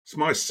It's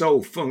my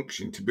sole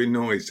function to be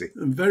noisy.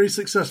 And very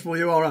successful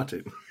you are at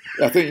it.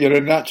 I think you're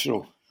a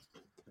natural.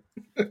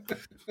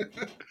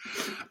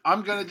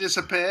 I'm going to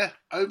disappear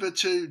over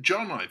to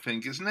John, I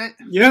think, isn't it?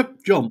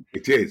 Yep, John.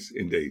 It is,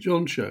 indeed.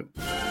 John Show.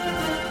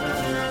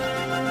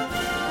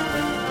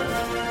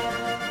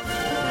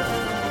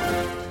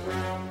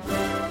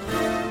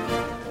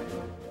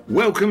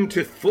 Welcome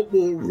to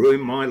Football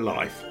Ruined My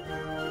Life,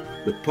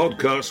 the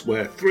podcast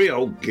where three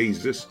old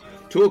geezers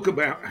talk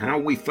about how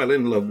we fell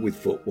in love with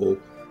football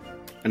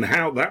and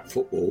how that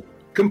football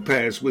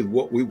compares with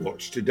what we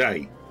watch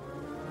today.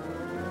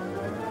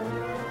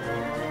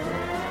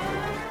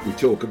 We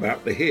talk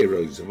about the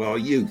heroes of our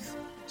youth: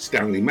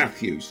 Stanley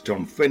Matthews,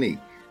 Tom Finney,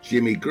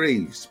 Jimmy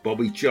Greaves,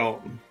 Bobby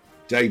Charlton,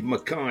 Dave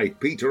Mackay,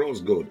 Peter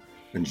Osgood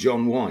and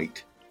John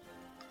White.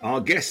 Our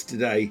guest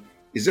today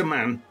is a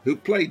man who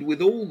played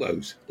with all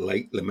those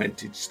late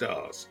lamented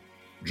stars,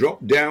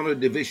 dropped down a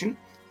division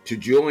to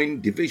join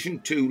Division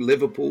 2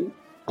 Liverpool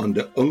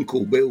under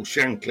Uncle Bill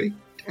Shankly,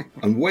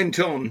 and went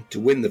on to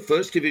win the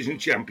First Division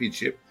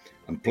Championship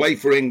and play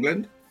for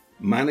England,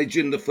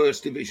 managing the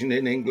First Division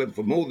in England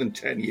for more than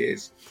 10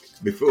 years,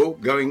 before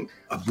going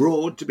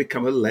abroad to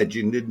become a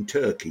legend in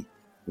Turkey,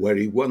 where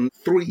he won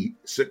 3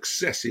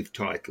 successive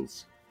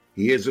titles.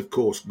 He is, of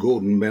course,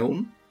 Gordon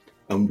Milne,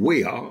 and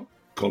we are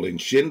Colin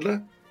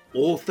Schindler,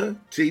 author,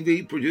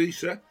 TV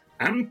producer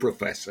and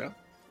professor,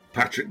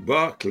 Patrick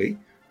Barclay,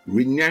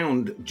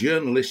 renowned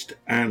journalist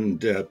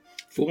and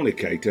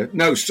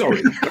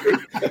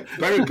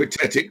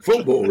peripatetic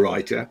football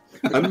writer,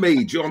 and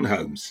me, John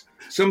Holmes,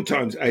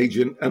 sometimes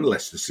agent and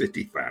Leicester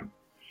City fan.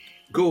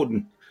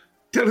 Gordon,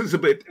 tell us a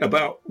bit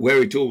about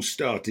where it all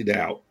started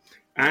out,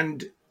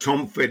 and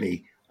Tom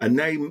Finney, a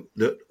name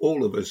that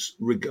all of us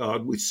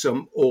regard with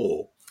some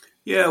awe.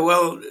 Yeah,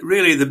 well,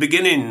 really, the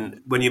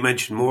beginning, when you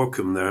mentioned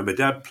Morecambe there, my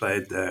dad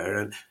played there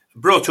and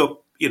brought up,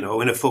 in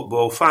a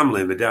football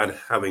family. My dad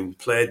having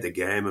played the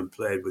game and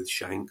played with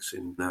Shanks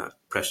in that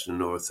Preston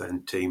North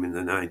End team in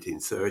the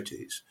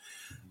 1930s.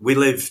 We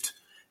lived,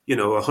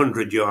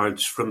 100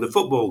 yards from the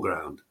football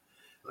ground.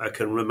 I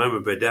can remember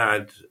my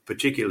dad,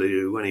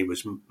 particularly when he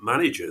was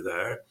manager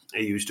there,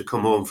 he used to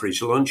come home for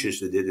his lunch, as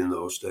they did in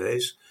those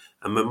days.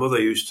 And my mother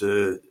used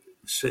to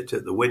sit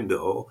at the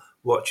window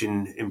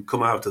watching him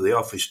come out of the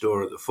office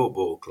door at the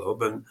football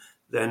club and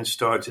then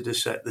started to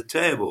set the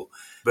table.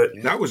 But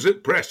that was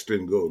at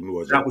Preston, Gordon,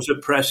 was it? That was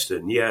at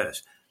Preston,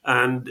 yes.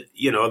 And,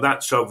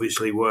 that's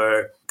obviously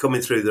where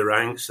coming through the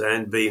ranks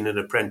then, being an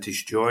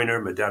apprentice joiner,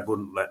 my dad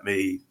wouldn't let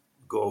me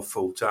go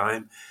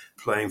full-time,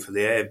 playing for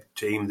the A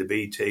team, the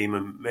B team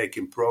and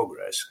making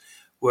progress,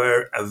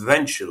 where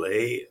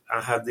eventually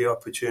I had the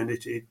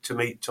opportunity to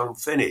meet Tom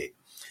Finney.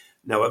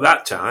 Now, at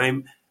that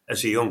time,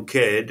 as a young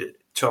kid,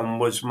 Tom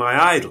was my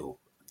idol,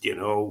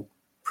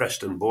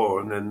 Preston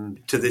born.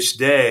 And to this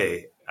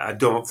day, I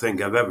don't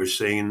think I've ever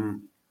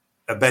seen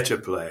a better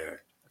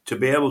player. To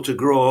be able to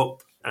grow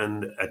up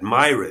and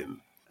admire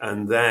him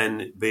and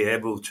then be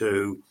able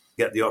to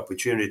get the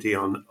opportunity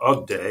on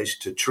odd days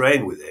to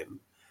train with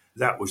him,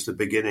 that was the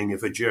beginning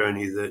of a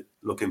journey that,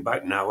 looking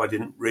back now, I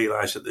didn't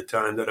realise at the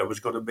time that I was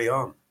going to be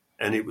on.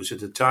 And it was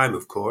at a time,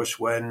 of course,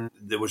 when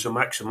there was a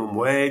maximum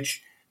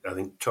wage. I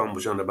think Tom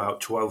was on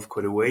about 12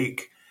 quid a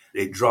week.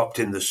 It dropped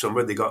in the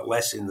summer. They got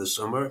less in the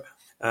summer.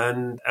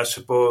 And I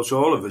suppose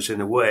all of us, in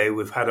a way,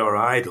 we've had our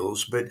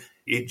idols, but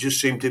it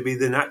just seemed to be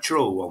the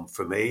natural one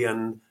for me.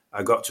 And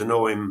I got to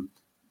know him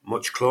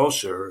much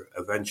closer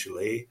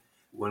eventually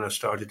when I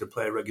started to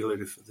play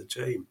regularly for the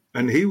team.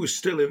 And he was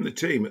still in the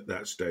team at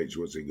that stage,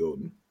 was he,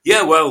 Gordon?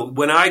 Yeah, well,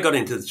 when I got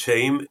into the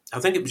team, I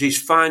think it was his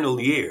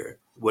final year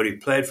where he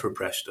played for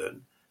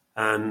Preston,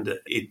 and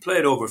he'd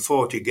played over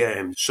 40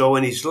 games. So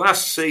in his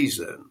last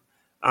season,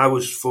 I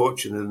was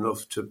fortunate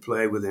enough to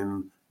play with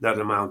him that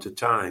amount of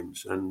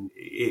times, and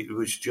it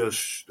was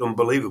just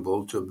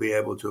unbelievable to be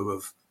able to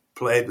have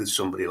played with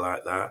somebody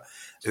like that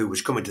who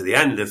was coming to the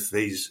end of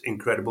his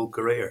incredible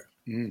career.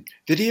 Mm.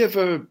 Did he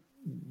ever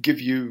give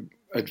you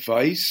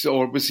advice,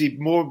 or was he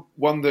more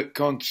one that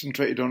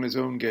concentrated on his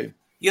own game?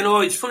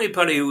 It's funny,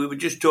 Paddy, we were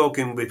just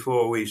talking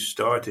before we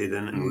started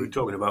and we were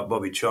talking about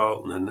Bobby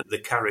Charlton and the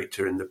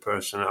character and the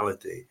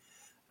personality.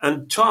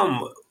 And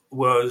Tom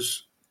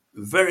was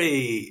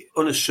very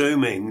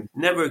unassuming,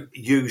 never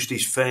used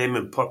his fame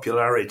and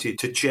popularity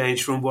to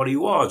change from what he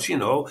was.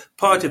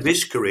 Part of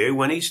his career,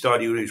 when he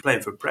started, when he was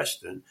playing for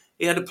Preston,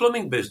 he had a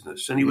plumbing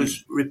business and he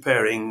was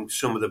repairing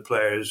some of the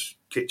players'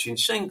 kitchen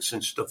sinks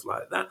and stuff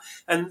like that.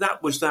 And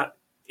that was that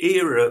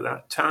era at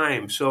that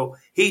time. So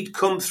he'd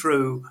come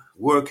through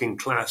working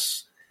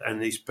class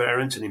and his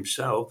parents and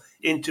himself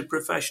into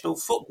professional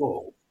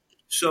football.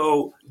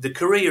 So the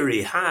career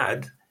he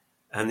had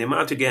and the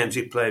amount of games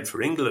he played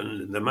for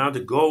England and the amount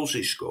of goals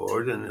he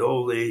scored and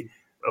all the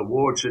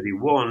awards that he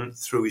won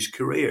through his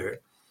career,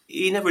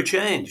 he never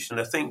changed. And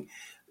I think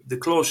the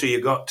closer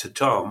you got to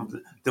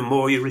Tom, the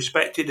more you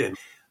respected him.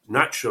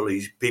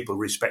 Naturally, people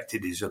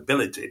respected his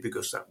ability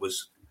because that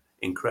was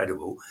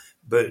incredible,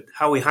 but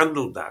how he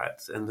handled that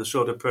and the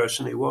sort of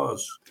person he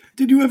was.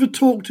 Did you ever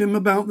talk to him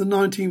about the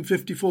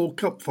 1954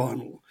 Cup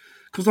final?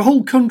 because the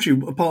whole country,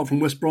 apart from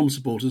West Brom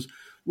supporters,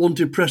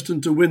 wanted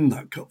Preston to win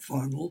that cup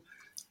final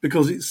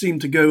because it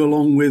seemed to go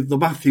along with the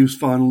Matthews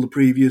final the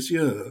previous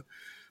year.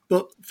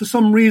 But for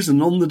some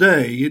reason, on the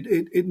day,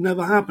 it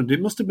never happened.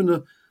 It must have been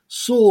a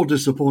sore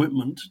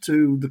disappointment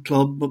to the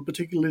club, but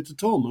particularly to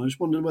Tom. And I just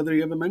wondered whether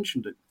he ever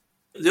mentioned it.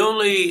 The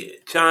only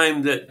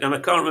time that, and I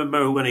can't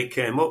remember when it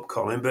came up,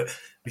 Colin, but I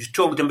was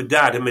talking to my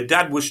dad, and my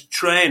dad was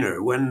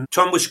trainer when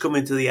Tom was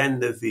coming to the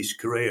end of his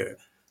career.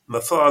 My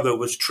father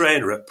was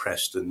trainer at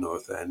Preston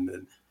North End,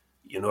 and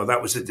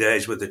that was the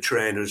days where the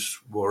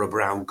trainers wore a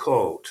brown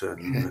coat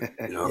and,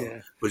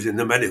 was in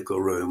the medical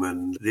room,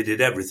 and they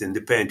did everything. They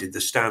painted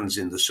the stands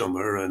in the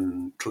summer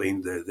and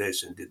cleaned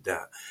this and did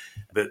that.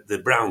 But the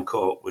brown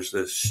coat was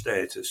the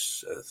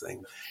status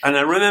thing. And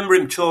I remember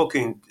him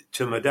talking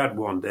to my dad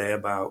one day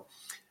about,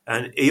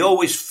 and he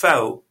always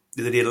felt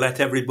that he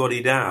let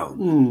everybody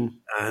down.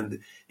 And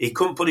he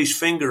couldn't put his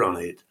finger on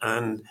it.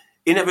 And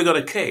he never got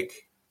a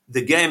kick.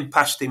 The game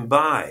passed him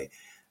by.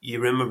 You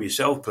remember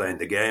yourself playing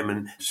the game,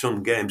 and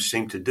some games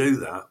seem to do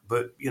that.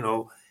 But,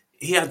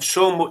 he had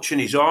so much in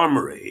his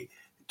armoury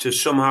to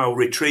somehow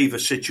retrieve a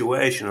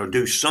situation or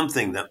do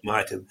something that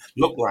might have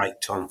looked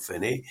like Tom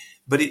Finney,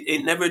 but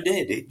it never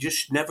did. It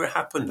just never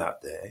happened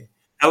that day.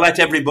 I let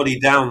everybody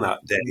down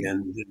that day,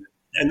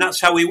 and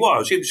that's how he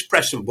was. He was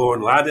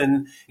Preston-born lad,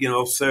 and,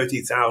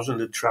 30,000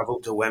 had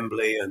travelled to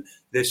Wembley and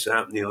this,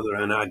 that and the other,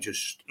 and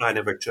I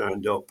never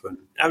turned up. And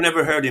I've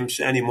never heard him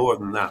say any more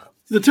than that.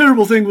 The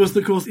terrible thing was,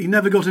 of course, he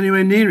never got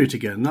anywhere near it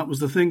again. That was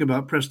the thing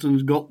about Preston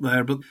got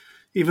there. But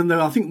even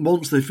though I think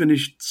once they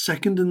finished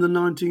second in the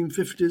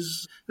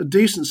 1950s, a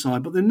decent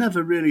side, but they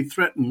never really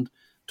threatened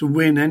to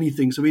win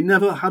anything. So he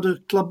never had a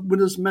club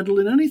winners' medal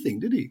in anything,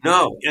 did he?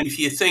 No. And if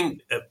you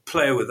think a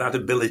player with that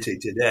ability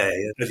today,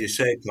 as you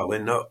say,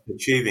 Colin, not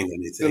achieving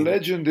anything. The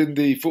legend in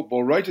the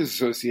Football Writers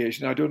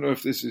Association, I don't know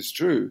if this is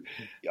true,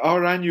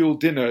 our annual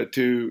dinner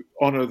to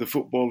honour the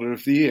Footballer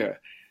of the Year,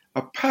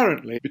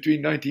 apparently,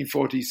 between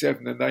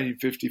 1947 and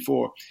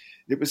 1954,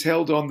 it was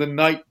held on the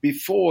night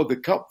before the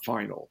cup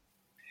final.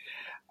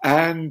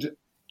 And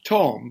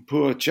Tom,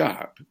 poor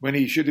chap, when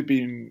he should have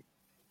been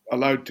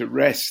allowed to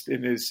rest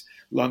in his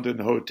London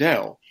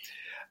hotel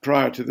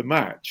prior to the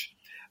match,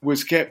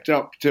 was kept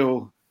up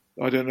till,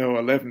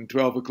 11,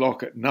 12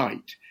 o'clock at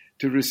night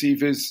to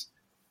receive his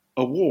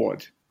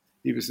award.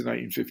 He was the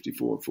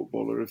 1954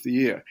 Footballer of the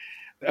Year.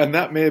 And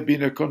that may have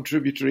been a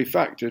contributory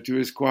factor to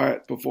his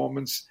quiet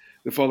performance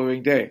the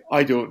following day.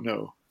 I don't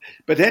know.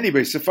 But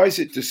anyway, suffice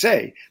it to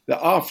say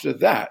that after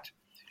that,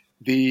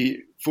 the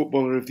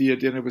Footballer of the Year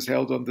dinner was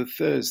held on the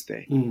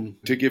Thursday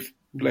to give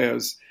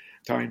players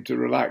time to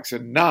relax.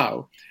 And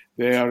now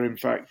they are, in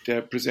fact,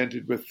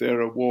 presented with their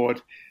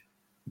award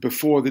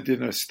before the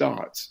dinner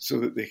starts so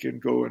that they can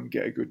go and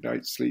get a good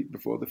night's sleep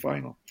before the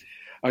final.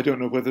 I don't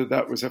know whether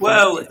that was a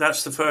factor.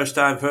 That's the first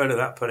I've heard of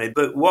that, Penny.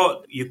 But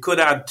what you could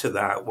add to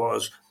that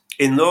was,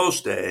 in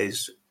those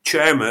days,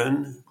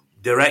 chairman,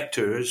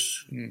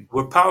 directors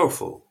were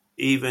powerful,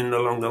 even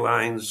along the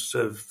lines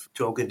of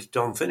talking to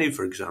Tom Finney,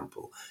 for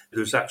example.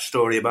 There's that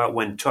story about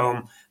when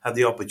Tom had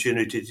the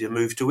opportunity to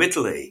move to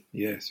Italy.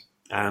 Yes.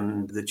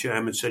 And the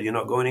chairman said, "You're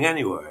not going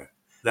anywhere."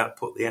 That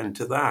put the end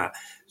to that.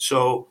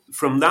 So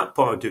from that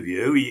point of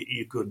view,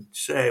 you could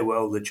say,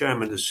 well, the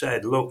chairman has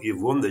said, look,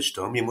 you've won this,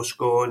 Tom, you must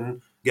go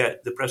and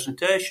get the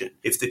presentation.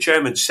 If the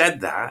chairman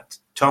said that,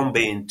 Tom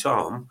being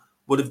Tom,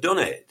 would have done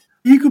it.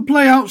 He could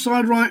play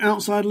outside right,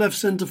 outside left,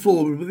 centre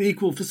forward with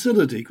equal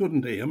facility,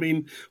 couldn't he? I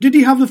mean, did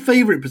he have a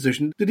favourite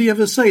position? Did he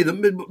ever say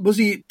that? Was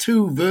he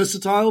too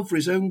versatile for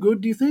his own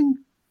good, do you think?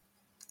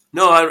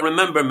 No, I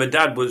remember my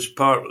dad was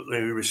partly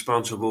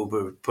responsible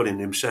for putting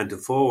him centre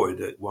forward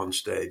at one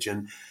stage.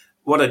 And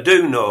what I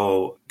do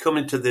know,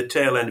 coming to the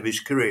tail end of his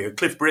career,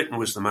 Cliff Britton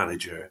was the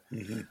manager.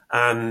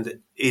 And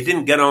he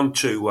didn't get on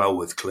too well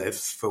with Cliff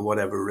for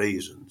whatever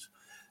reasons.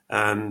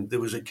 And there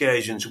was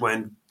occasions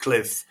when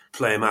Cliff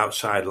play him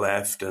outside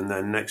left, and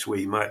then next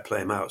week he might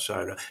play him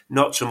outside right.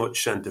 Not so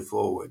much centre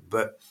forward,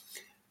 but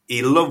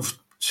he loved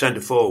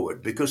centre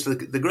forward because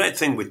the great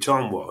thing with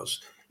Tom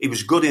was he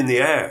was good in the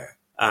air.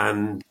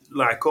 And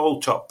like all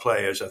top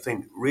players, I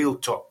think real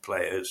top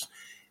players,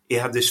 he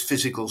had this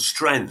physical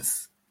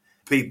strength.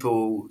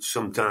 People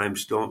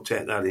sometimes don't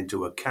take that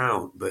into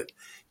account, but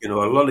a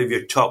lot of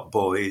your top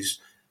boys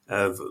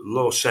have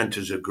low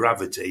centres of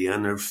gravity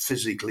and are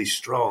physically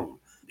strong.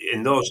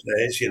 In those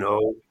days,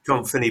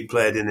 Tom Finney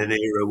played in an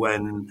era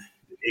when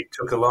it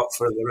took a lot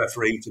for the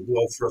referee to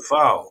blow for a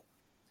foul.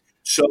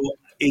 So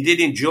he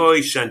did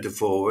enjoy centre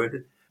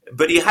forward,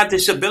 but he had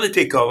this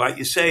ability, Cole, like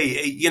you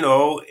say,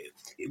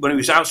 when he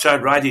was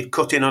outside right, he'd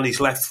cut in on his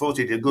left foot.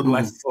 He had a good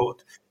left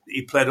foot.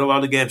 He played a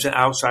lot of games at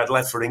outside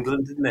left for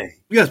England, didn't he?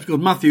 Yes, because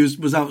Matthews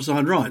was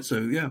outside right, so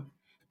yeah.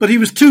 But he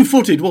was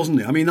two-footed, wasn't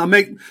he? I mean, I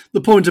make the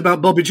point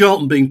about Bobby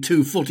Charlton being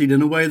two-footed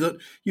in a way that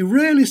you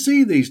rarely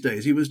see these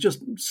days. He was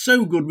just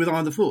so good with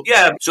either foot.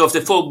 Yeah, so if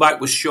the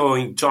full-back was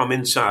showing Tom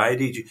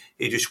inside, he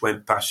just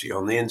went past you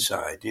on the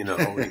inside,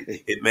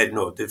 It made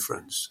no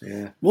difference.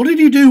 Yeah. What did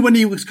he do when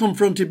he was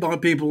confronted by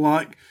people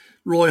like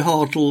Roy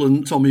Hartle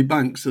and Tommy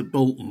Banks at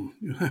Bolton,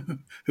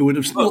 who would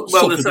have Well,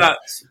 suffered. there's that.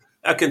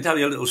 I can tell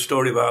you a little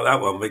story about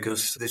that one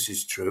because this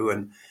is true.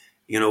 And,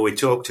 we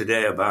talk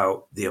today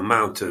about the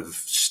amount of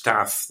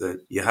staff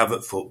that you have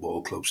at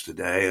football clubs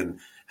today and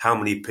how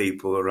many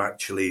people are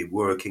actually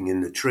working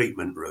in the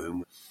treatment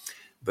room.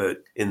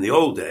 But in the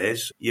old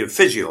days, your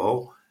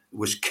physio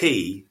was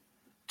key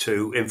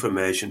to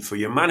information for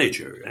your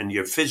manager. And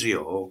your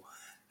physio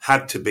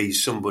had to be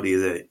somebody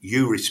that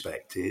you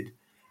respected,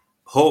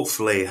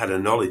 hopefully had a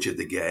knowledge of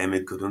the game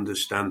and could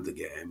understand the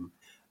game,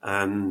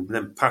 and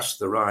then pass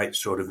the right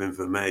sort of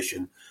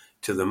information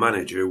to the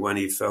manager when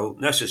he felt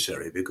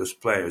necessary, because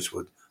players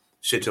would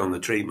sit on the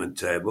treatment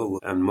table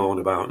and moan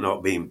about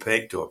not being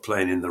picked or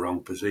playing in the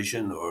wrong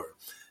position or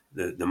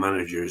the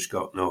manager's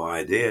got no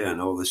idea and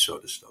all this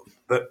sort of stuff.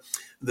 But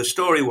the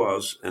story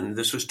was, and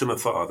this was to my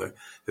father,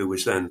 who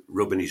was then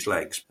rubbing his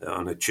legs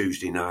on a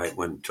Tuesday night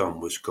when Tom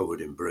was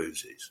covered in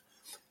bruises.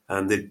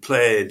 And they'd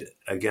played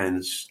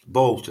against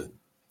Bolton.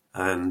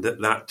 And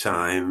at that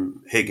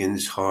time,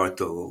 Higgins,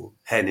 Hartle,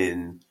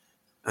 Hennin,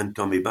 and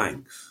Tommy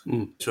Banks.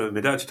 So my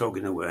dad's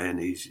talking away, and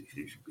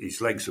his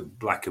legs are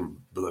black and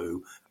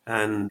blue.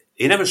 And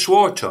he never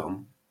swore,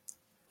 Tom.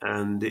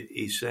 And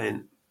he's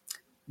saying,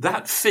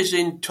 that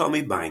fizzing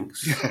Tommy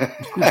Banks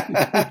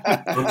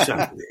on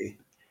Saturday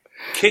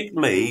kicked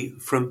me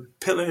from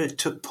pillar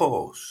to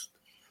post,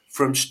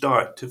 from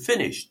start to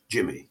finish,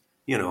 Jimmy.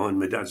 And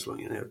my dad's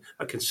looking at it.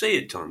 I can see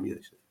it, Tom.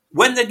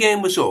 When the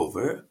game was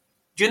over,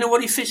 do you know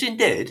what he fizzing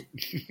did?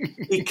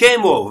 He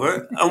came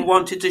over and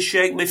wanted to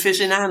shake my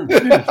fizzing hand.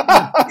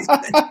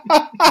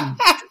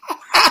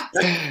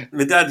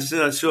 My dad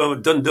said, so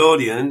I'm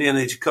Dundonian, and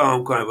he's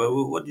calm, quite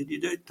well. What did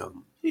you do,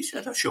 Tom? He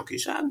said, I shook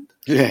his hand.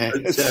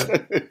 Yes.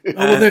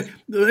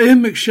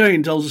 Ian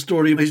McShane tells a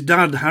story. His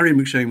dad, Harry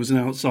McShane, was an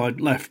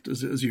outside left,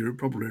 as you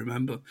probably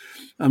remember.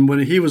 And when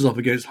he was up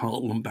against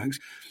Hartle and Banks,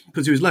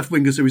 because he was left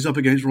winger, so he was up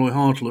against Roy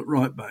Hartle at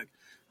right back.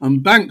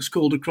 And Banks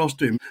called across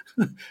to him,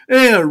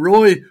 "Here,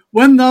 Roy,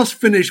 when thou's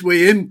finished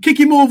with him, kick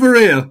him over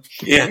here."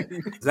 Yeah,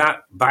 that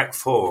back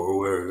four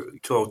were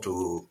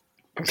total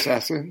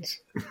assassins.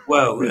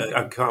 Well,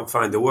 I can't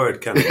find the word,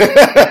 can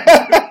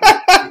I?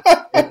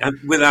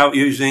 Without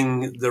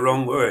using the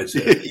wrong words.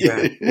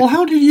 Yeah. Well,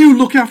 how do you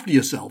look after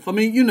yourself? I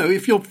mean,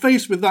 if you're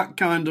faced with that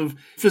kind of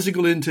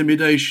physical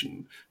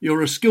intimidation,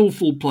 you're a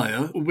skillful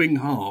player, a wing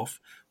half.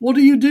 What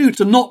do you do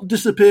to not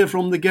disappear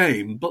from the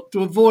game, but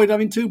to avoid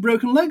having two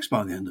broken legs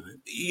by the end of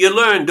it? You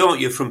learn, don't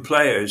you, from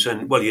players?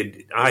 And,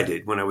 I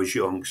did when I was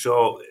young.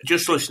 So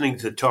just listening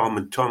to Tom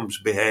and Tom's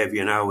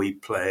behaviour and how he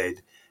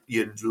played,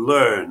 you'd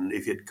learn,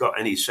 if you'd got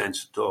any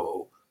sense at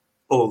all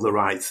the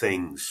right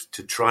things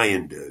to try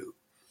and do.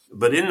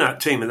 But in that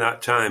team at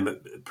that time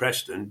at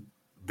Preston,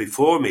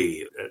 before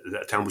me, at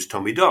that time was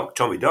Tommy Dock.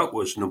 Tommy Dock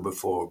was number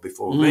 4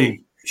 before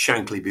me,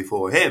 Shankly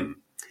before him.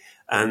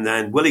 And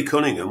then Willie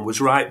Cunningham was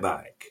right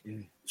back.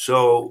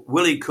 So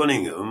Willie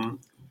Cunningham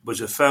was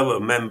a fellow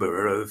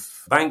member of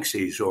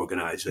Banksy's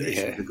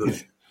organisation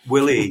because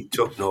Willie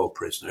took no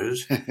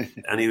prisoners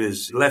and he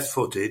was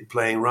left-footed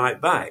playing right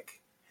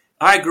back.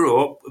 I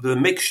grew up with a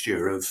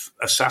mixture of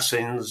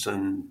assassins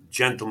and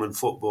gentleman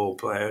football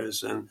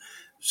players and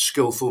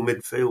skillful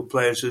midfield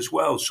players as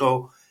well.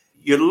 So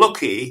you're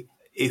lucky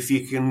if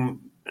you can,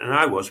 and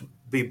I was,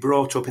 be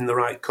brought up in the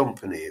right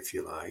company, if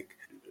you like.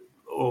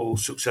 All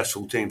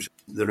successful teams,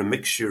 they're a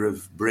mixture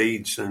of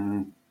breeds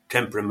and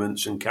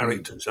temperaments and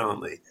characters,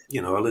 aren't they?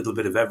 A little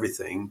bit of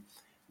everything.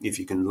 If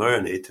you can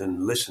learn it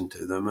and listen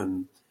to them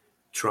and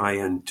try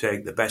and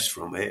take the best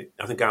from it.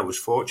 I think I was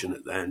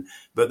fortunate then.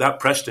 But that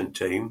Preston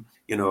team,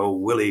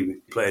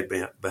 Willie played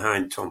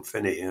behind Tom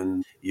Finney,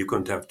 and you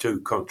couldn't have two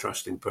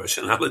contrasting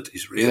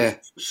personalities, really. Yeah.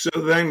 So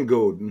then,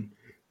 Gordon,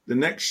 the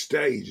next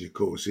stage, of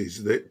course,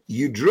 is that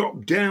you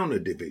drop down a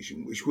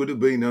division, which would have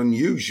been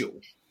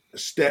unusual. A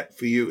step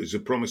for you as a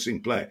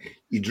promising player.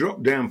 You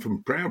dropped down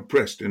from Proud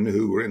Preston,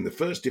 who were in the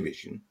first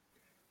division,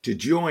 to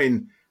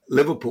join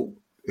Liverpool,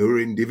 who were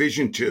in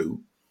Division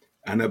 2.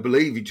 And I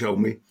believe you told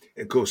me,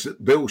 of course,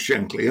 that Bill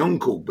Shankly,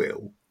 Uncle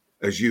Bill,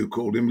 as you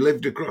called him,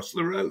 lived across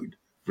the road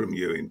from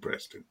you in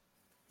Preston.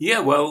 Yeah,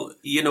 well,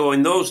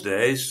 in those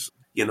days,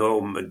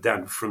 my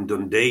dad from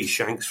Dundee,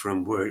 Shanks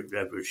from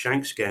wherever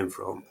Shanks came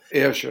from.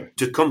 Yeah, sure.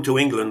 To come to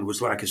England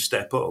was like a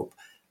step up.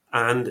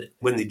 And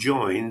when they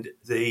joined,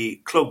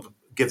 the club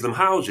give them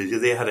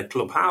houses. They had a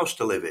club house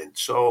to live in.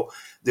 So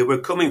they were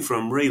coming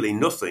from really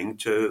nothing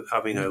to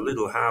having a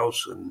little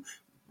house and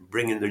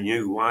bringing their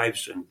new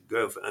wives and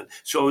girlfriend.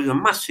 So it was a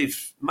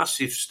massive,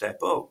 massive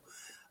step up.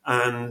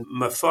 And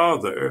my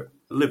father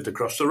lived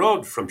across the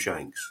road from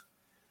Shanks.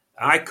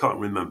 I can't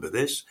remember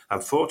this. I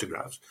have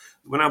photographs.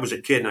 When I was a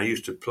kid, I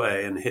used to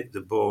play and hit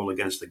the ball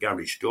against the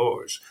garage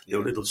doors,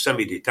 little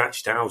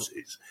semi-detached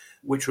houses,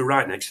 which were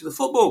right next to the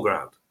football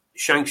ground.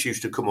 Shanks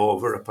used to come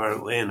over,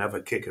 apparently, and have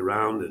a kick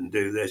around and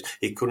do this.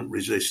 He couldn't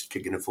resist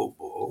kicking a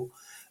football.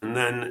 And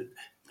then,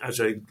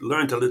 as I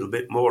learned a little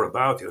bit more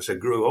about it, as I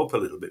grew up a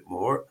little bit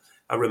more,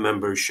 I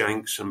remember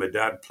Shanks and my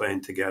dad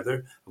playing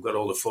together. I've got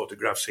all the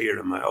photographs here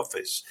in my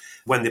office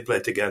when they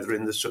played together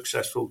in the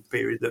successful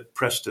period that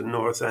Preston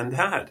North End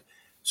had.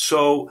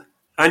 So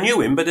I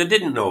knew him, but I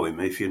didn't know him,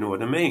 if you know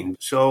what I mean.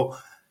 So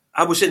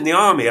I was in the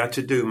army. I had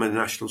to do my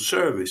national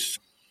service.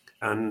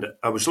 And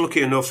I was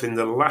lucky enough in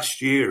the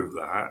last year of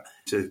that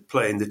to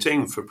play in the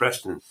team for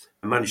Preston.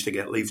 I managed to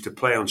get leave to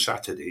play on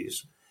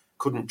Saturdays,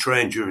 couldn't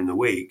train during the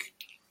week,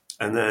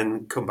 and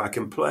then come back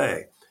and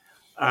play.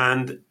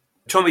 And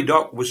Tommy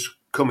Dock was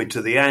coming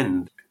to the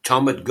end.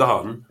 Tom had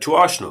gone to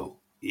Arsenal.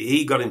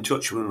 He got in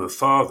touch with my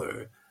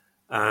father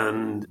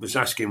and was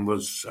asking,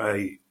 was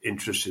I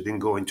interested in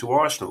going to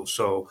Arsenal?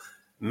 So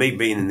me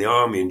being in the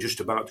army and just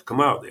about to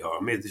come out of the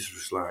army, this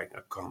was like,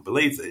 I can't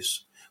believe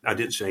this. I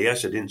didn't say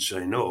yes, I didn't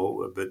say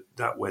no, but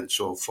that went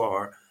so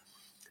far.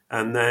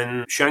 And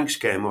then Shanks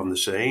came on the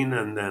scene,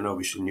 and then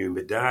obviously knew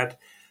my dad.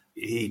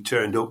 He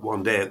turned up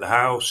one day at the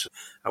house.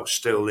 I was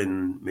still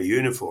in my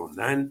uniform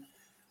then.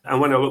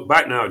 And when I look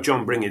back now,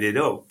 John bringing it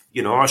up,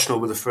 Arsenal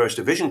were the first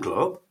division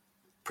club.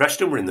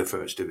 Preston were in the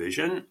first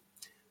division.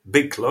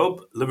 Big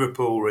club.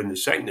 Liverpool were in the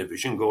second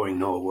division, going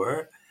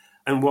nowhere.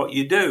 And what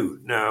you do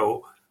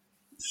now,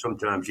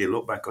 sometimes you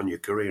look back on your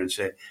career and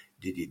say,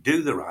 did you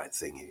do the right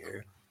thing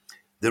here?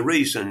 The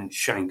reason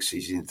Shanks'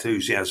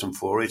 enthusiasm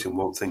for it and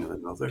one thing and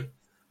another.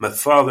 My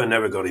father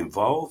never got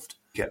involved,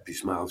 kept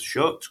his mouth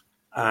shut.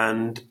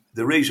 And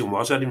the reason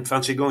was I didn't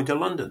fancy going to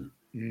London.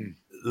 Mm.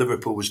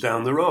 Liverpool was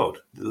down the road.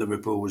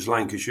 Liverpool was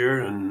Lancashire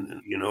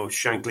and,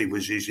 Shankly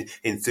was his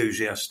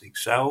enthusiastic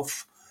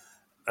self.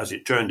 As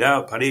it turned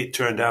out, Paddy, it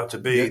turned out to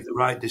be the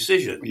right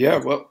decision. Yeah,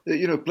 well,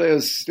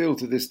 players still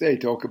to this day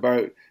talk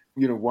about,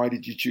 why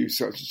did you choose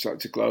such and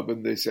such a club?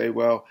 And they say,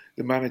 well,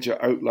 the manager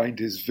outlined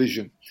his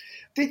vision.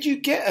 Did you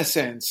get a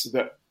sense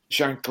that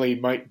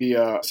Shankly might be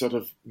a sort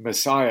of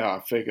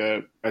messiah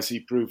figure, as he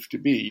proved to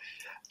be,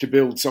 to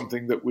build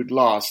something that would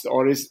last?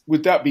 Or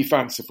would that be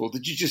fanciful?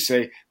 Did you just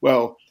say,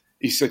 well,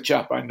 he's a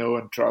chap I know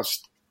and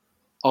trust,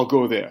 I'll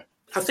go there?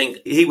 I think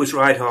he was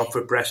right half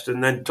for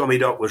Preston, then Tommy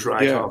Dock was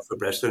right half for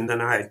Preston,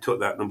 then I took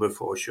that number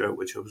 4 shirt,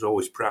 which I was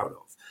always proud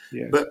of.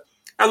 Yes. But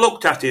I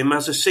looked at him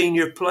as a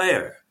senior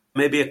player.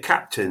 Maybe a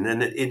captain,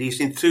 and he's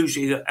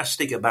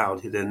enthusiastic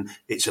about it, and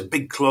it's a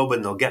big club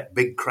and they'll get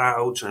big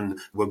crowds and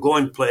we're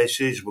going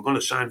places, we're going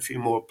to sign a few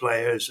more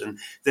players and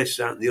this,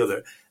 that and the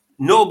other.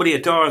 Nobody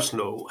at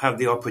Arsenal had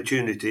the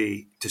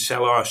opportunity to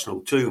sell Arsenal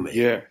to me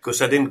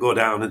because I didn't go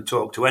down and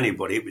talk to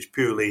anybody. It was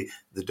purely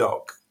the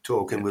Doc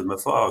talking with my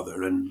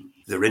father and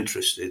they're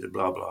interested,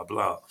 blah, blah,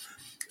 blah.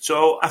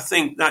 So I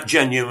think that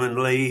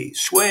genuinely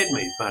swayed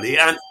me, Paddy.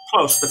 And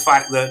plus the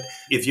fact that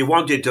if you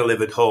wanted to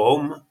live at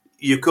home,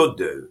 you could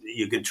do.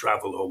 You could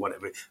travel or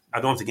whatever. I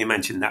don't think he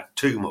mentioned that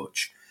too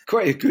much.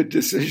 Quite a good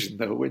decision,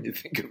 though, when you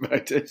think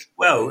about it.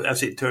 Well,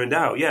 as it turned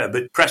out, yeah.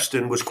 But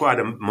Preston was quite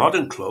a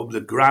modern club. The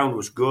ground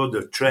was good.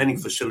 The training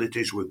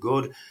facilities were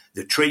good.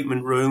 The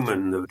treatment room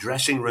and the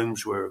dressing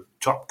rooms were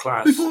top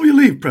class. Before you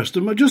leave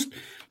Preston, I'm just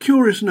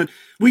curious to know,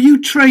 were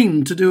you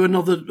trained to do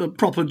another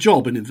proper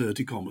job, in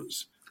inverted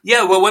commas?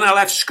 Yeah, well, when I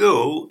left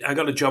school, I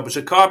got a job as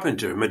a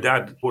carpenter. My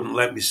dad wouldn't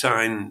let me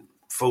sign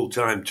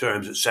full-time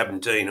terms at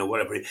 17 or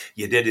whatever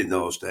you did in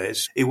those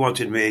days. He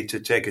wanted me to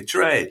take a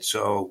trade,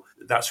 so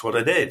that's what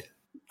I did.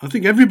 I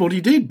think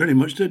everybody did, pretty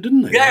much,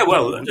 didn't they? Yeah,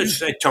 well, I just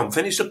said, Tom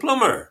Finney's a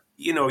plumber.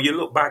 You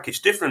look back, it's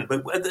different,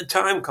 but at the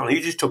time, Conor,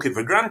 you just took it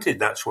for granted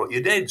that's what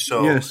you did.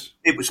 So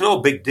It was no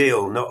big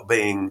deal not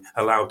being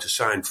allowed to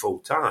sign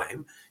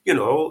full-time.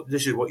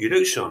 This is what you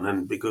do, son,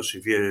 and because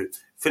if you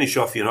finish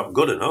off you're not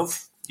good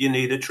enough, you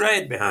need a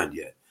trade behind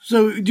you.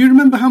 So do you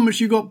remember how much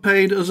you got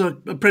paid as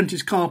an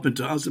apprentice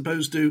carpenter as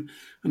opposed to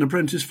an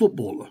apprentice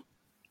footballer?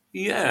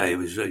 Yeah, it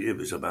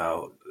was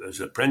about, as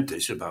an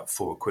apprentice, about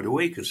 £4 a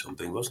week or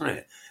something, wasn't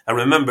it? I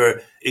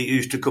remember it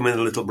used to come in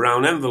a little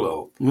brown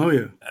envelope. Oh,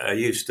 yeah. I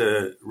used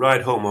to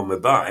ride home on my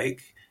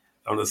bike.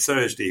 On a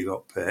Thursday you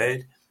got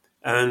paid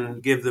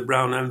and give the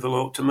brown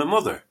envelope to my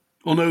mother.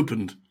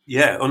 Unopened?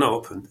 Yeah,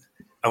 unopened.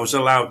 I was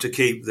allowed to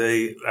keep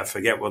I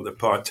forget what the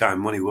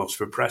part-time money was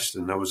for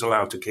Preston. I was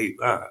allowed to keep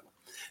that,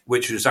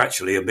 which was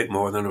actually a bit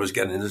more than I was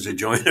getting as a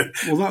joiner.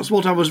 Well, that's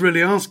what I was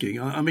really asking.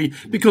 I mean,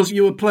 because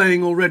you were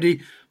playing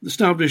already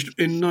established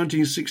in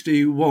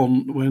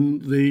 1961 when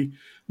the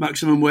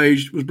maximum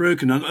wage was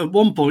broken. And at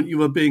one point you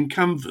were being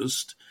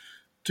canvassed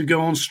to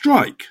go on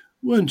strike,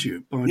 weren't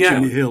you, by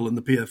Jenny Hill and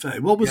the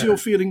PFA? What was your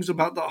feelings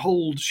about that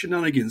whole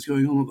shenanigans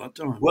going on at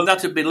that time? Well,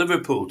 that would be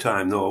Liverpool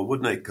time, though,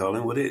 wouldn't it,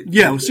 Colin? Would it?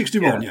 Yeah,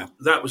 61, yeah.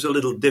 That was a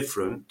little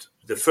different.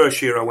 The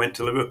first year I went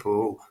to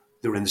Liverpool,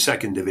 they were in the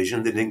second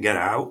division. They didn't get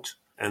out.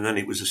 And then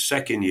it was the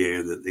second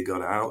year that they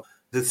got out.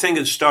 The thing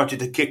had started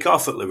to kick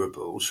off at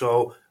Liverpool,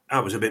 so I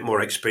was a bit more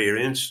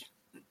experienced,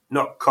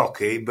 not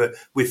cocky, but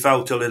we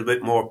felt a little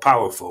bit more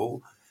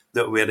powerful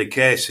that we had a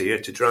case here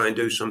to try and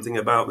do something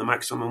about the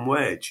maximum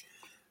wage.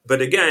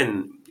 But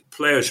again,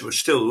 players were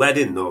still led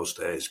in those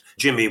days.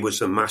 Jimmy was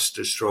the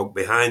masterstroke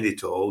behind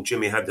it all.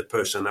 Jimmy had the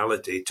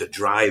personality to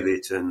drive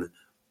it and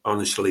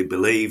honestly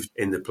believed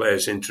in the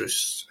players'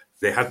 interests.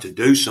 They had to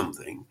do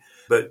something.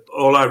 But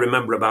all I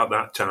remember about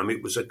that time,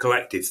 it was a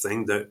collective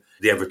thing that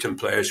the Everton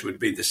players would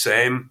be the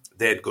same.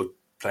 They had good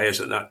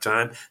players at that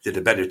time. They had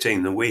a better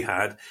team than we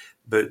had.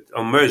 But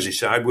on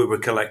Merseyside, we were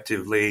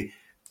collectively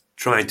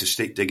trying to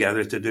stick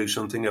together to do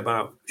something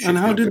about it. And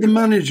how did the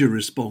manager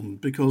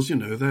respond? Because,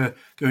 they're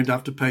going to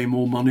have to pay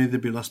more money.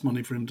 There'd be less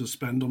money for him to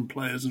spend on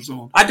players and so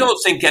on. I don't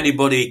think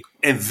anybody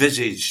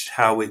envisaged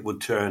how it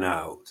would turn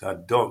out. I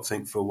don't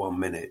think for 1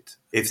 minute.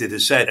 If they'd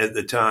have said at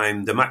the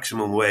time, the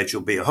maximum wage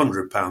will be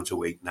 £100 a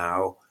week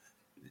now,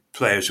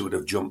 players would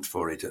have jumped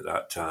for it at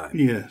that time.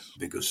 Yes.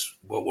 Because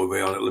what were we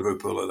on at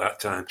Liverpool at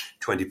that time?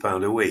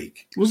 £20 a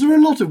week. Was there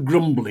a lot of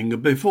grumbling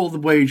before the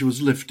wage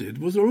was lifted?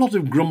 Was there a lot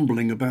of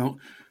grumbling about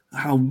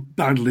how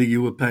badly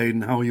you were paid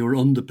and how you were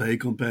underpaid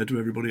compared to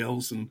everybody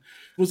else? And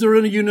was there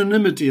any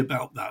unanimity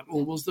about that?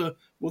 Or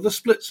were there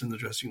splits in the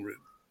dressing room?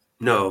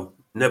 No,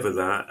 never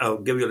that. I'll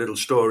give you a little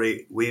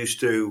story. We used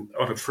to,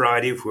 on a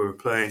Friday, if we were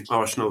playing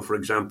Arsenal, for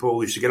example,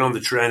 we used to get on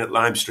the train at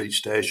Lime Street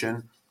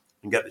Station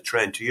and get the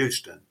train to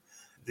Euston.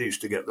 They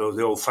used to get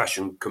the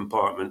old-fashioned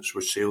compartments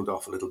were sealed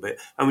off a little bit,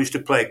 and we used to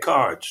play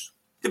cards.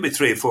 There'd be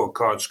 3 or 4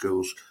 card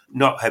schools,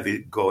 not heavy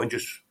going,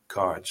 just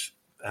cards.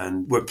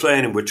 And we're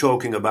playing and we're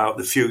talking about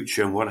the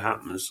future and what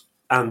happens.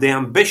 And the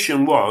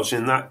ambition was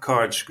in that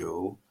card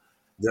school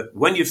that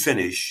when you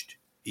finished,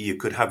 you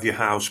could have your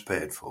house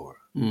paid for.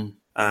 Mm.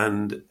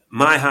 And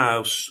my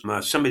house,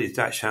 my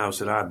semi-detached house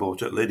that I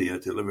bought at Lydia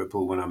to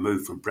Liverpool when I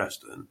moved from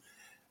Preston,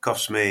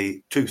 cost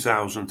me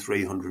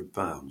 £2,300.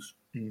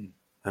 Mm.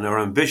 And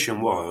our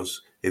ambition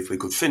was, if we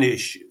could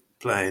finish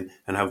playing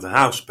and have the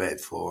house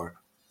paid for,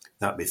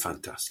 that'd be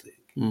fantastic.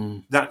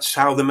 Mm. That's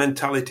how the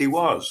mentality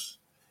was.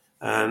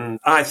 And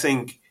I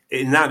think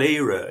in that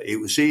era, it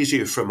was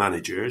easier for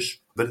managers,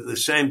 but at the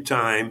same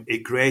time,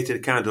 it created a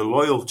kind of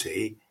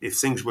loyalty, if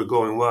things were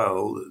going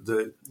well,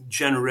 that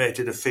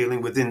generated a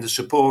feeling within the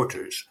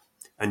supporters.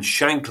 And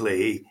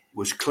Shankly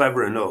was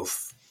clever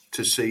enough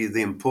to see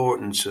the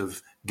importance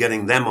of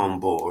getting them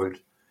on board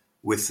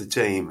with the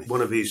team.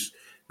 One of his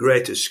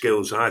greatest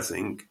skills, I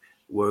think,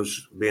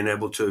 was being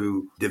able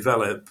to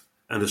develop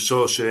an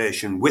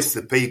association with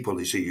the people,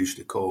 as he used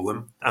to call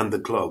them, and the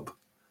club.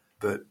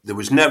 But there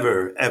was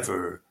never,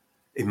 ever,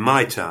 in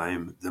my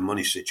time, the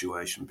money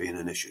situation being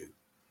an issue.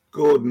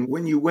 Gordon,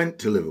 when you went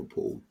to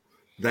Liverpool,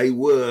 they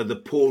were the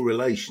poor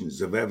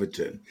relations of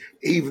Everton,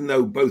 even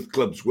though both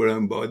clubs were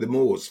owned by the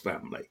Moores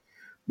family.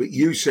 But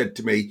you said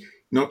to me,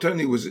 not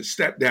only was it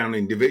step down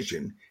in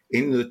division,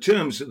 in the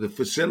terms of the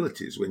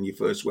facilities when you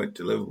first went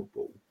to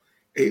Liverpool,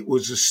 it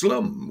was a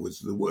slum, was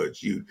the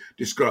words you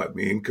described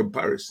me in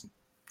comparison.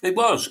 It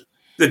was.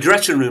 The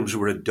dressing rooms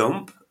were a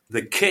dump.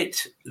 The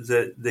kit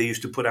that they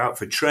used to put out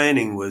for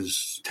training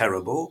was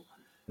terrible.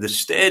 The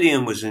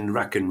stadium was in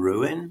rack and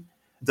ruin.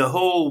 The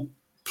whole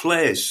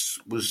place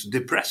was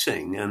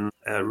depressing. And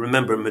I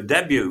remember my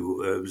debut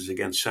was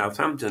against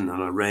Southampton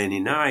on a rainy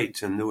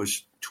night, and there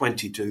was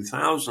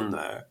 22,000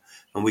 there,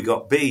 and we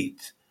got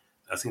beat.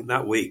 I think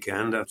that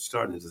weekend, I'm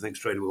starting to think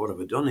straight away, what have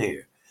I done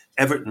here?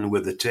 Everton were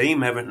the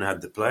team. Everton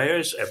had the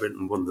players.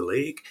 Everton won the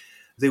league.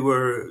 They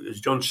were, as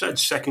John said,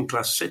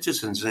 second-class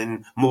citizens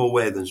in more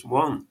ways than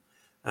one.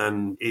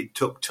 And it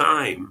took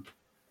time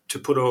to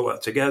put all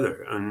that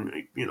together. And,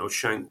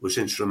 Shank was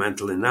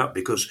instrumental in that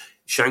because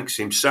Shanks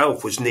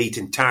himself was neat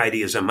and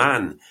tidy as a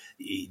man.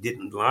 He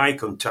didn't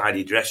like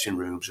untidy dressing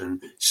rooms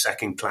and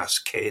second-class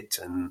kit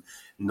and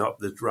not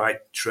the right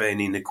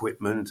training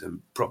equipment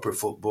and proper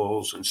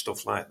footballs and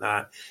stuff like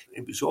that.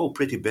 It was all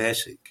pretty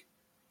basic.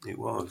 It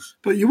was.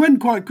 But you went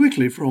quite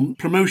quickly from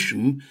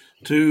promotion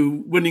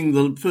to winning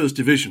the first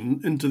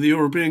division into the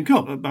European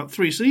Cup, about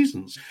 3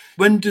 seasons.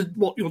 When did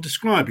what you're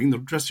describing, the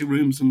dressing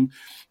rooms and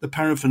the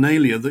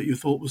paraphernalia that you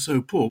thought was so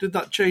poor, did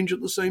that change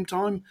at the same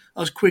time,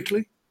 as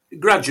quickly?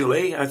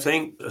 Gradually, I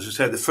think. As I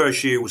said, the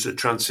first year was a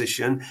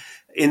transition.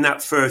 In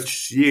that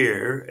first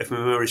year, if my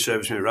memory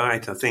serves me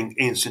right, I think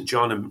Ian St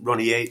John and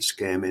Ronnie Yates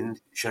came in.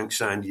 Shank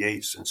signed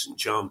Yates and St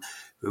John,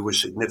 who were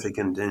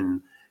significant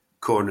in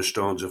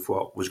cornerstones of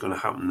what was going to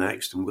happen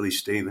next, and Willie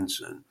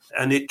Stevenson.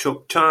 And it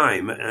took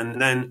time. And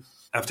then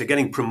after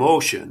getting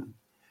promotion,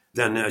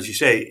 then, as you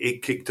say,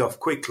 it kicked off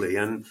quickly.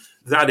 And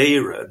that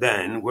era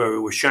then, where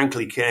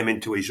Shankly came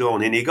into his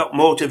own, and he got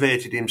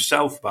motivated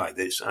himself by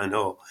this, I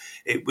know.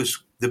 It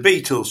was the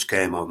Beatles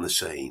came on the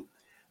scene.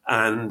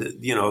 And,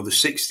 the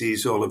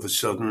 60s all of a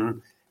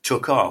sudden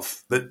took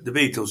off. But the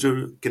Beatles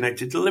are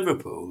connected to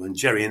Liverpool and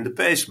Jerry and the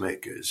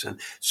Pacemakers. And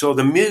so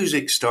the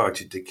music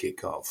started to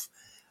kick off.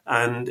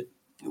 And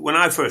when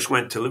I first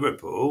went to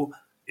Liverpool,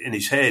 in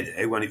his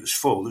heyday, when it was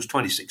full, there was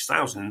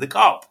 26,000 in the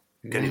Kop.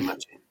 Can you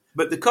imagine?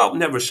 But the Kop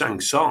never sang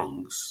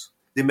songs.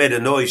 They made a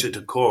noise at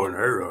a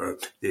corner, or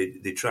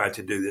they tried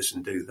to do this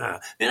and do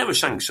that. They never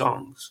sang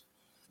songs.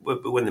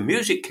 But when the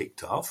music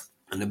kicked off,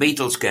 and the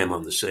Beatles came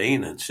on the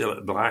scene, and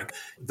Cilla Black,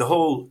 the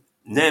whole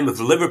name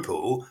of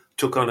Liverpool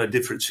took on a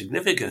different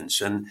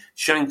significance. And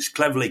Shanks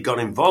cleverly got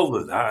involved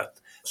with that.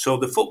 So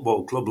the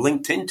football club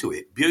linked into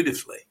it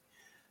beautifully.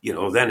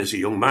 Then as a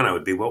young man, I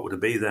would be, what would it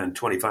be then,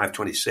 25,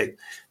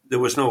 26? There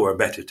was nowhere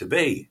better to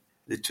be.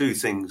 The two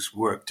things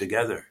worked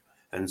together.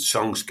 and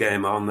songs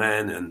came on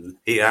then, and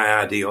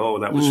E-I-R-D-O,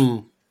 that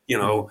was,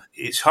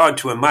 it's hard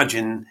to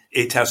imagine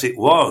it as it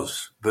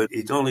was, but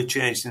it only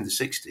changed in the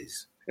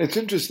 60s. It's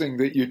interesting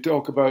that you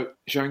talk about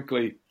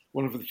Shankly.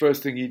 One of the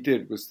first things he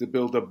did was to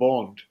build a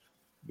bond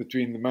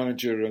between the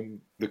manager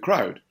and the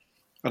crowd.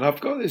 And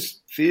I've got this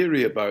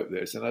theory about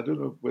this, and I don't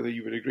know whether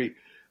you would agree.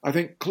 I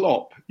think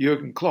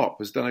Jurgen Klopp,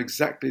 has done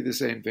exactly the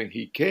same thing.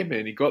 He came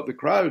in, he got the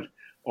crowd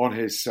on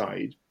his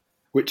side,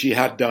 which he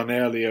had done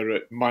earlier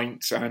at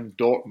Mainz and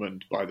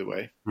Dortmund, by the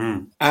way.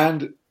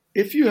 And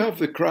if you have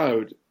the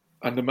crowd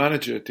and the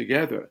manager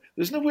together,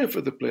 there's nowhere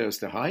for the players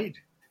to hide.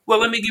 Well,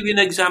 let me give you an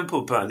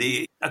example,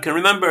 Paddy. I can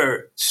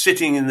remember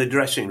sitting in the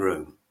dressing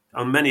room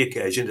on many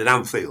occasions at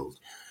Anfield.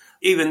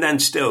 Even then,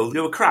 still,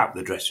 there were crap,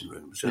 the dressing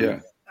rooms.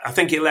 And I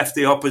think he left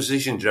the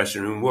opposition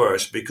dressing room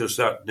worse because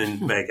that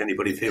didn't make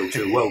anybody feel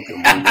too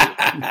welcome.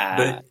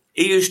 But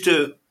he used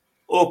to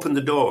open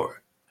the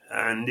door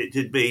and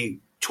it'd be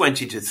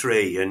 20 to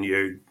 3 and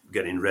you're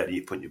getting ready,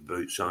 you're putting your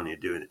boots on, you're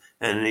doing it.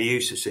 And he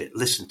used to say,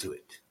 listen to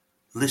it,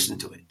 listen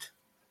to it,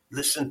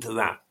 listen to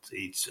that,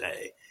 he'd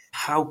say.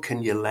 How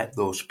can you let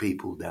those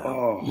people down?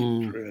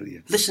 Oh,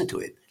 brilliant. Listen to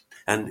it.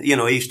 And, he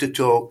used to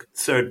talk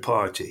third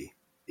party.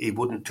 He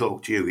wouldn't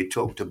talk to you, he'd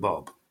talk to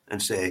Bob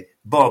and say,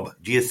 Bob,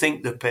 do you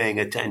think they're paying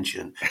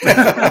attention?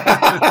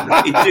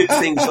 He'd do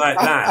things like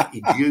that.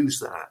 He'd use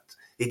that.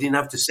 He didn't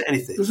have to say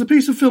anything. There's a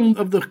piece of film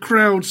of the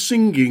crowd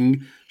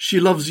singing She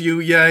Loves You,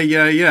 Yeah,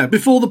 Yeah, Yeah,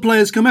 before the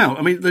players come out.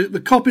 I mean,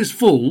 the cop is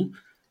full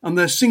and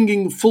they're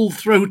singing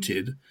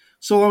full-throated.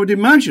 So I would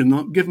imagine,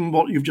 that, given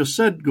what you've just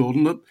said,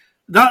 Gordon,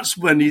 that's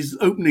when he's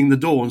opening the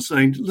door and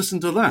saying, listen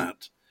to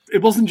that.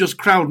 It wasn't just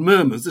crowd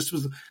murmurs. This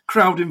was a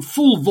crowd in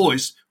full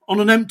voice on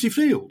an empty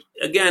field.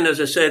 Again,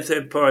 as I said,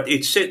 third party,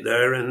 he'd sit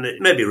there and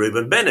maybe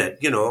Ruben Bennett,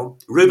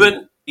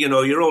 Ruben,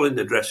 you're all in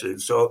the dressing room.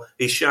 So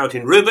he's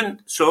shouting,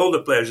 Ruben. So all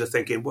the players are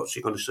thinking, what's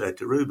he going to say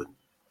to Ruben?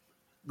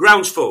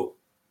 Ground's full.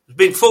 It's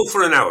been full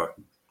for an hour.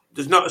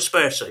 There's not a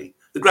spare seat.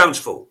 The ground's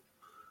full.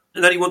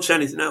 And then he won't say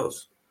anything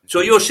else.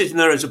 So you're sitting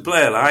there as a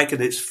player,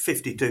 and it's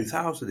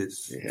 52,000.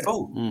 It's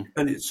full.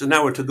 And it's an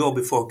hour to go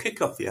before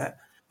kickoff,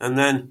 And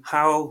then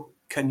how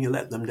can you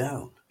let them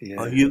down?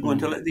 Are you going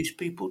to let these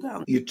people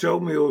down? You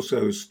told me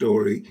also a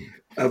story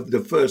of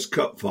the first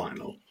cup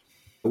final,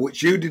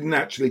 which you didn't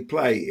actually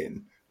play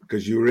in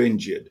because you were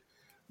injured,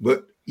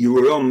 but you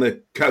were on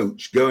the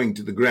coach going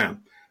to the ground.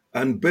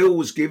 And Bill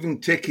was giving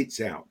tickets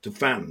out to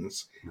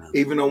fans,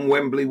 even on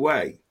Wembley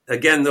Way.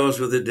 Again, those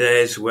were the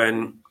days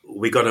when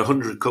we got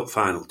 100 cup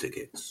final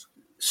tickets.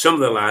 Some of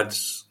the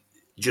lads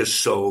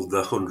just sold the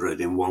 100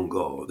 in one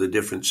go. The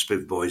different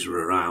spiv boys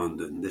were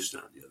around and this,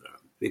 that, and the other,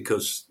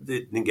 because they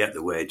didn't get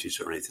the wages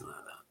or anything like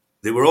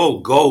that. They were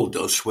all gold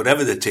dust,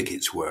 whatever the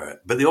tickets were,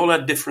 but they all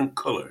had different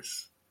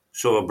colours.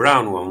 So a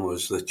brown one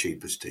was the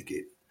cheapest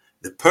ticket.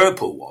 The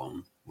purple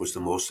one was the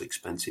most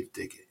expensive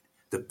ticket.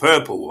 The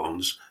purple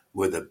ones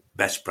were the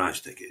best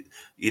price ticket.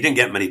 You didn't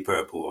get many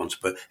purple ones,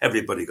 but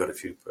everybody got a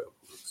few purple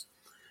ones.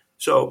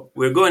 So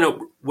we're going up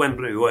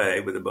Wembley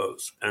Way with the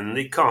bus, and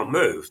he can't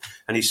move.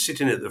 And he's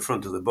sitting at the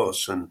front of the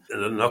bus and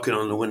knocking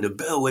on the window,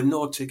 Bill, with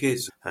no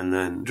tickets. And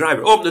then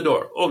driver, open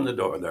the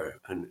door there.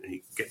 And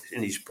he gets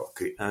in his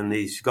pocket, and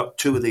he's got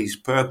 2 of these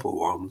purple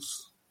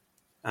ones.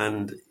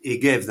 And he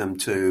gave them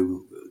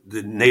to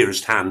the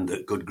nearest hand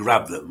that could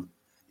grab them.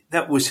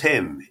 That was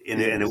him,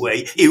 in a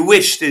way. He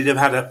wished he'd have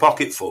had a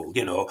pocket full,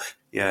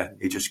 Yeah,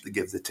 he just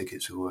gave the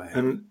tickets away.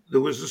 And there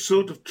was a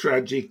sort of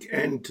tragic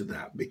end to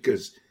that,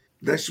 because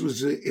this was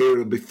the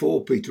era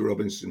before Peter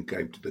Robinson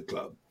came to the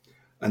club.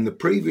 And the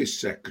previous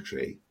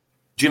secretary,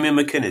 Jimmy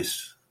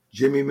McInnes,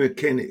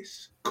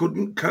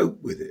 couldn't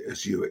cope with it,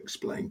 as you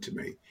explained to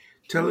me.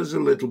 Tell us a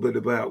little bit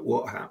about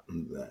what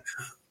happened there.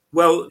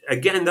 Well,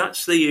 again,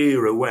 that's the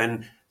era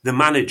when the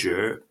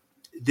manager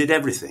did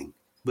everything.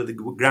 But the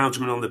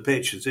groundsman on the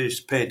pitch is this,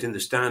 painting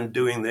the stand,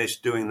 doing this,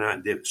 doing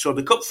that. So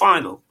the cup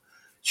final,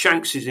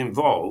 Shanks is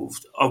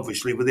involved,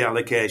 obviously, with the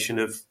allocation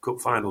of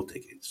cup final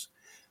tickets,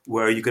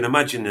 where you can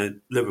imagine at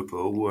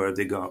Liverpool where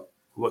they got,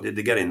 what did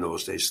they get in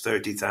those days?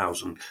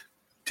 30,000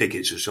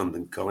 tickets or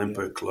something, Colin,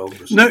 per club.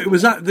 Or no, it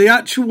was the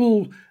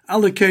actual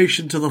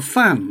allocation to the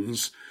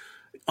fans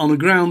on a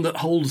ground that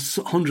holds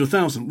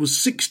 100,000 was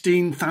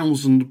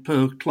 16,000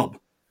 per club.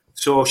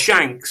 So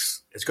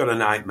Shanks has got a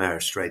nightmare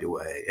straight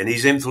away, and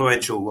he's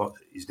influential what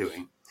he's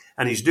doing.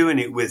 And he's doing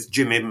it with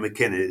Jimmy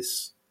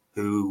McInnes,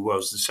 who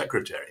was the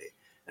secretary.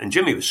 And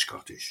Jimmy was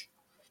Scottish.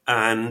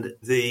 And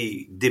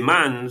the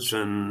demands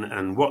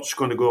and what's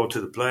going to go to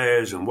the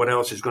players and what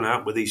else is going to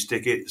happen with these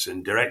tickets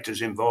and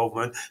directors'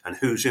 involvement and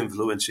who's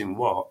influencing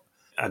what.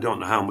 I don't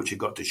know how much it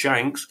got to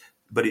Shanks,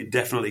 but it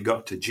definitely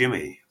got to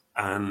Jimmy.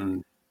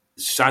 And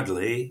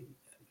sadly,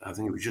 I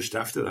think it was just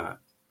after that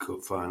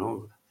cup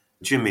final,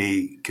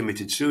 Jimmy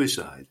committed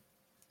suicide.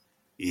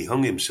 He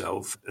hung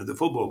himself at the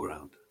football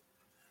ground.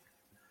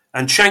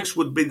 And Shanks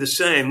would be the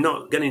same,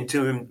 not getting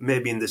to him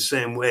maybe in the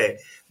same way,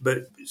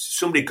 but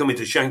somebody coming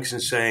to Shanks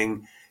and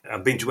saying,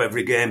 I've been to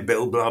every game,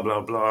 Bill, blah, blah,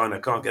 blah, and I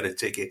can't get a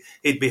ticket.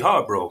 He'd be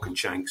heartbroken,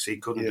 Shanks. He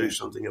couldn't do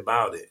something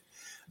about it.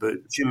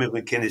 But Jimmy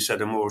McInnes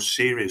had a more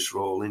serious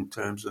role in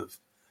terms of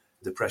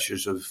the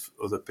pressures of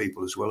other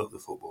people as well at the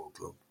football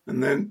club.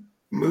 And then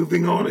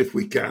moving on, if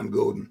we can,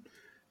 Gordon,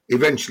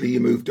 eventually you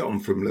moved on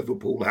from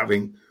Liverpool,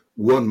 having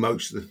won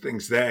most of the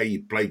things there.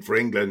 You played for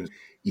England.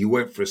 You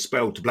went for a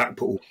spell to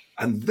Blackpool.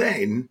 And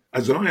then,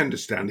 as I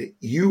understand it,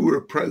 you were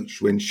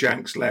approached when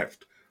Shanks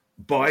left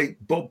by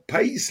Bob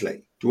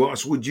Paisley to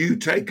ask, would you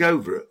take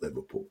over at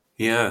Liverpool?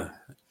 Yeah.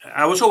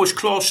 I was always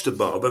close to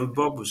Bob, and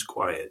Bob was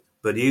quiet.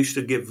 But he used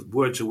to give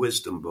words of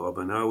wisdom, Bob,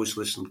 and I always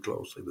listened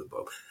closely with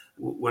Bob.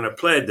 When I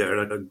played there,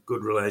 I had a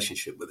good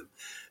relationship with him.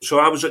 So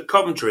I was at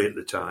Coventry at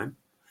the time,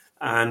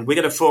 and we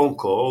get a phone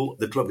call.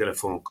 The club get a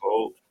phone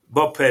call.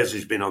 Bob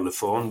Paisley's been on the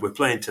phone. We're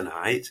playing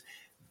tonight.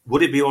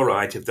 Would it be all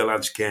right if the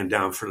lads came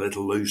down for a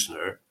little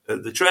loosener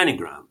at the training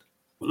ground?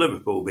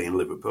 Liverpool being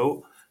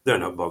Liverpool, they're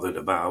not bothered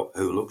about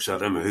who looks at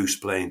them or who's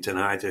playing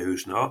tonight or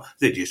who's not.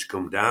 They just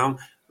come down.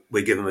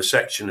 We give them a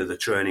section of the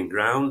training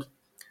ground,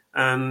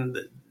 and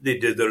they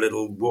did their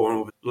little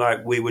warm-up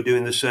like we were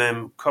doing the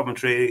same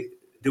Coventry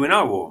doing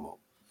our warm-up.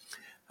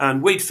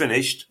 And we'd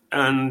finished,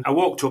 and I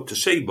walked up to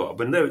see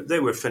Bob, and they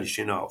were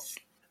finishing off.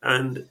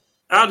 And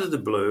out of the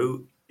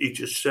blue, he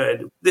just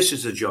said, "This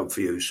is the job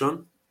for you,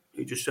 son."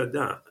 He just said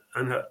that.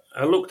 And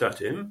I looked at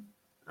him,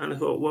 and I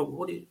thought, well,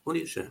 what are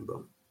you saying,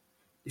 Bob?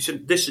 He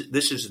said, this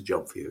is the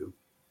job for you.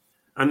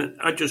 And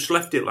I just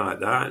left it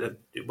like that.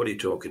 What are you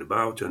talking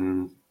about?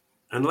 And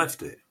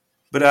left it.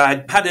 But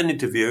I had an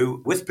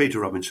interview with Peter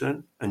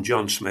Robinson and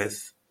John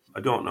Smith, I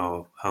don't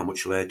know how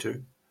much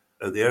later,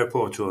 at the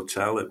Airport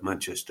Hotel at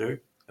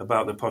Manchester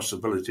about the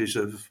possibilities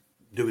of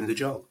doing the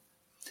job.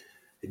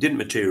 It didn't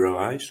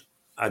materialise.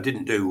 I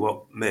didn't do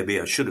what maybe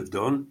I should have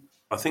done.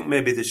 I think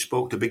maybe they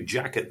spoke to Big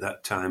Jack at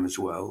that time as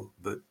well.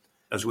 But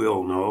as we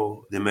all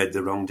know, they made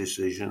the wrong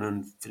decision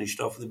and finished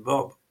off with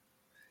Bob.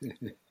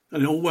 And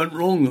it all went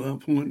wrong at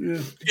that point,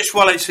 yeah. Just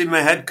while it's in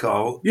my head,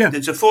 Carl,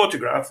 there's a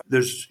photograph.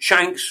 There's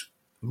Shanks,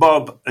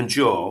 Bob and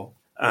Joe,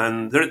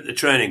 and they're at the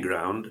training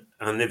ground,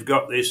 and they've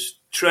got this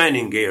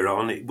training gear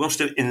on. It must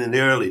have, in the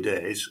early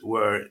days,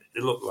 where it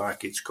looked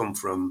like it's come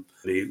from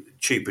the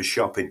cheapest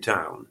shop in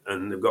town,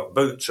 and they've got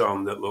boots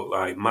on that look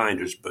like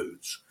miners'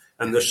 boots,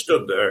 and they're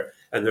stood there,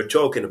 and they're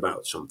talking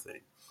about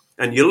something.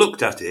 And you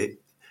looked at it,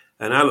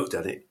 and I looked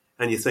at it,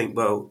 and you think,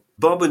 well,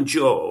 Bob and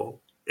Joe,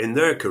 in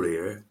their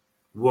career,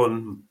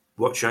 won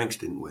what Shanks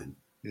didn't win.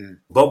 Yeah.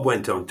 Bob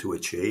went on to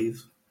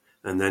achieve,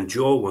 and then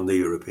Joe won the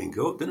European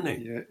Cup, didn't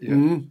he? Yeah.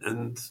 Mm-hmm.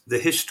 And the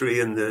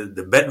history and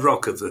the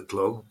bedrock of the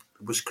club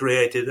was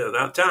created at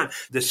that time.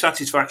 The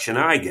satisfaction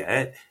I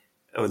get,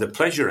 or the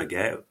pleasure I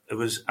get,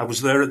 I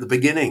was there at the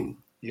beginning.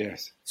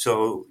 Yes.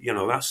 So,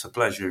 that's the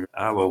pleasure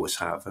I'll always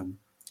have, and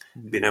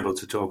being able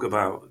to talk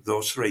about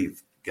those three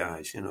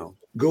guys,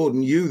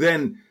 Gordon, you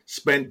then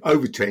spent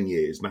over 10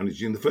 years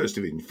managing the First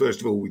Division,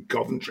 first of all with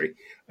Coventry,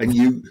 and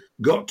you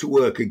got to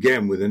work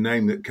again with a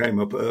name that came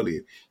up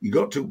earlier. You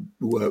got to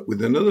work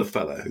with another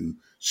fella who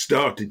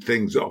started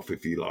things off,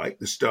 if you like,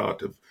 the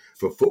start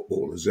for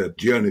footballers, a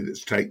journey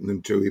that's taken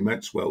them to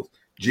immense wealth,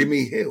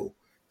 Jimmy Hill.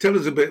 Tell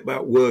us a bit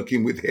about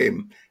working with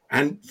him.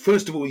 And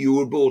first of all, you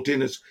were brought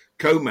in as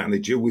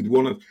co-manager with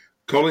one of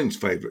Colin's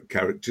favourite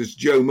characters,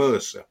 Joe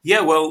Mercer. Yeah,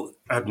 well,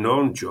 I'd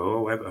known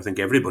Joe. I think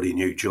everybody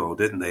knew Joe,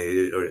 didn't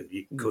they? Or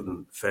you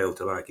couldn't fail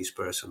to like his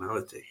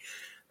personality.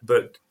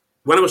 But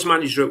when I was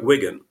manager at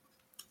Wigan,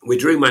 we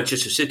drew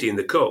Manchester City in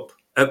the Cup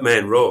at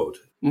Main Road.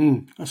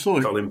 I saw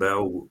it. Colin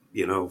Bell,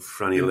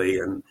 Franny Lee,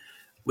 and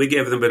we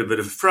gave them a bit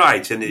of a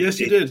fright. And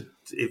yes, you did.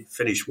 It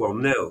finished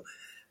 1-0.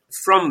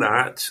 From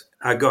that,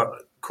 I got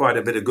quite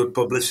a bit of good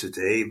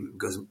publicity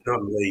because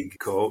non-league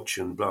coach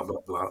and blah,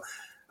 blah, blah.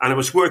 And I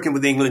was working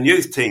with the England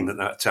youth team at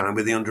that time,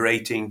 with the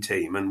under-18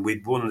 team, and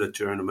we'd won the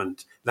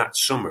tournament that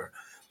summer.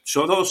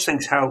 So those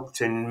things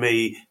helped in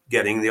me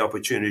getting the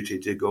opportunity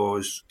to go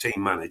as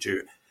team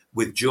manager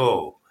with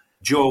Joe.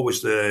 Joe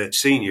was the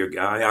senior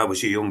guy. I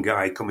was a young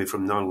guy coming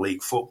from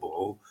non-league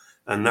football,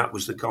 and that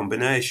was the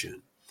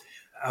combination.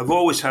 I've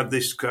always had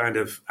this kind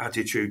of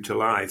attitude to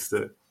life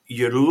that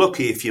you're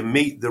lucky if you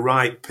meet the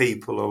right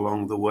people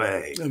along the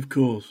way. Of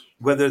course.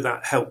 Whether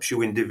that helps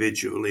you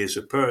individually as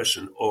a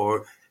person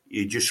or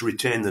you just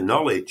retain the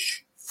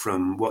knowledge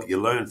from what you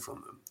learn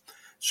from them.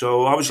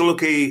 So I was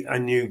lucky. I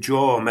knew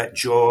Joe, I met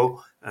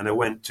Joe, and I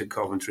went to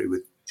Coventry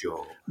with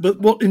Joe.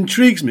 But what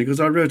intrigues me, because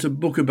I wrote a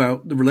book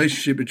about the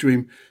relationship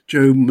between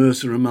Joe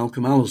Mercer and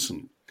Malcolm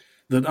Allison,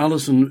 that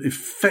Allison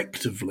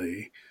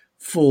effectively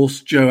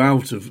forced Joe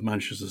out of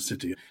Manchester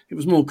City. It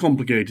was more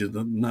complicated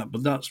than that,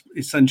 but that's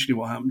essentially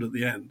what happened at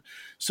the end.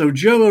 So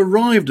Joe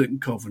arrived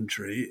at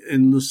Coventry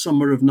in the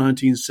summer of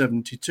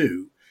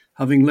 1972,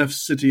 having left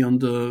City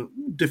under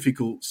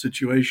difficult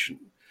situation.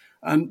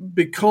 And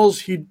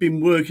because he'd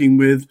been working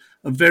with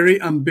a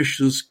very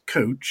ambitious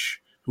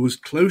coach who was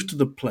close to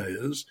the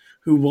players,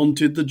 who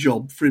wanted the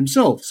job for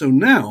himself. So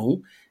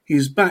now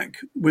he's back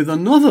with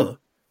another,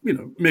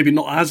 maybe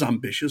not as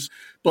ambitious,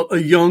 but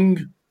a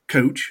young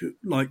coach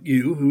like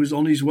you who is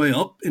on his way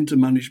up into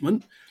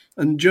management.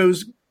 And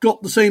Joe's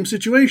got the same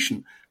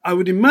situation. I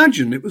would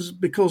imagine it was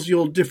because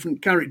you're a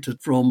different character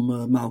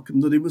from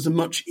Malcolm, that it was a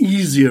much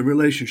easier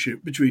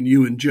relationship between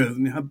you and Joe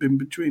than it had been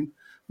between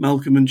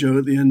Malcolm and Joe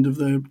at the end of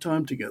their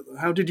time together.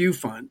 How did you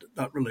find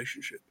that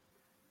relationship?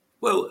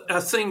 Well, I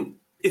think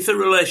if a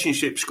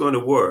relationship's going to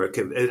work,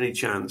 if any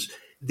chance,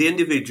 the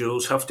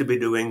individuals have to be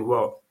doing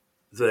what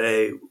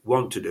they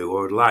want to do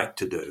or like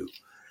to do.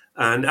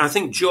 And I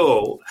think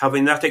Joe,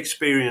 having that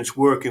experience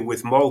working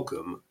with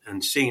Malcolm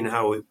and seeing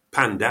how it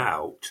panned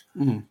out,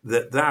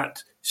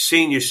 that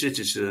senior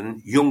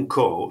citizen, young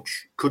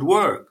coach could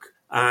work.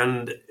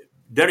 And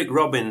Derek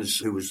Robbins,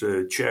 who was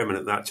the chairman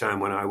at that time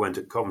when I went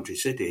at Coventry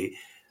City,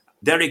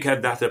 Derek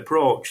had that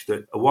approach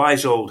that a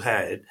wise old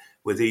head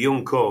with a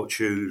young coach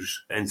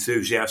who's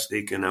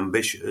enthusiastic and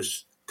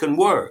ambitious can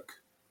work.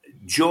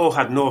 Joe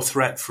had no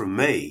threat from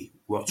me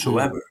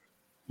whatsoever.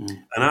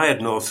 And I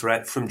had no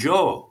threat from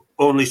Joe,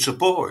 only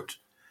support.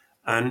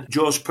 And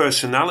Joe's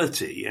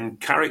personality and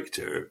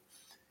character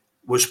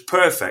was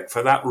perfect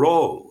for that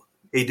role.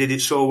 He did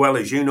it so well,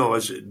 as you know,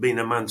 as being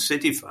a Man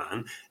City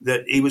fan,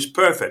 that he was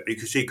perfect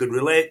because he could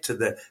relate to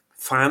the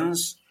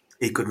fans,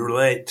 he could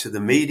relate to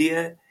the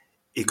media,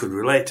 he could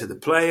relate to the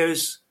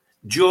players.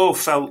 Joe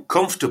felt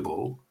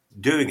comfortable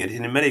doing it,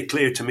 and he made it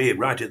clear to me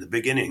right at the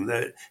beginning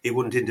that he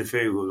wouldn't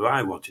interfere with what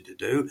I wanted to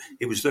do.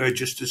 He was there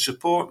just to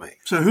support me.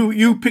 So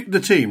you picked the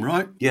team,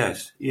 right?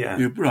 Yes, yeah.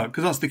 Right,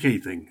 because that's the key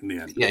thing in the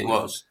end. Yeah, it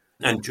was.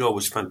 And Joe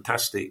was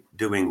fantastic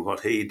doing what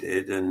he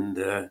did.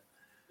 And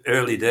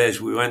early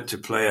days, we went to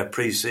play a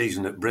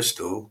pre-season at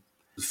Bristol,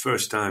 the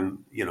first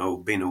time,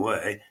 being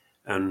away,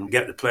 and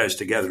get the players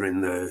together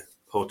in the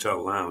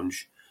hotel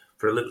lounge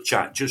for a little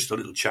chat, just a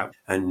little chat.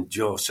 And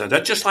Joe said,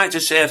 I'd just like to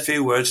say a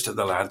few words to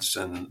the lads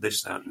and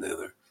this, that and the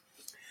other.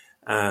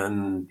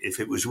 And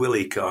if it was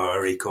Willie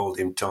Carr, he called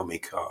him Tommy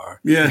Carr.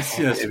 Yes.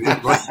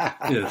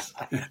 Yes.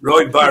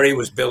 Roy Barry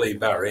was Billy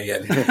Barry.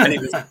 And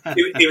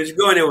he was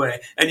going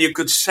away. And you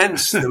could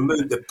sense the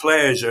mood. The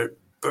players are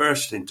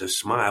bursting to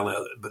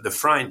smile, but they're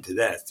frightened to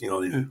death. They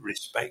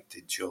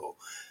respected Joe.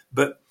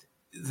 But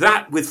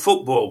that with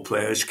football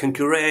players can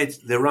create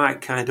the right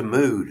kind of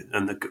mood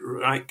and the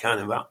right kind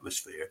of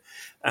atmosphere.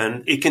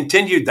 And he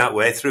continued that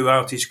way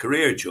throughout his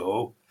career,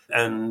 Joe,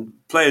 and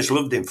players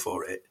loved him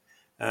for it.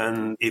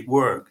 And it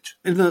worked.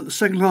 In the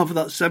second half of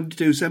that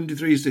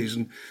 72-73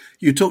 season,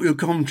 you took your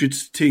Coventry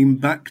team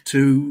back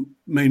to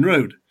Main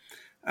Road.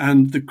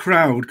 And the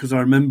crowd, because I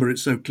remember it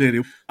so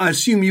clearly, I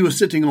assume you were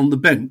sitting on the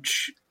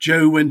bench.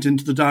 Joe went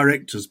into the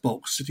director's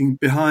box, sitting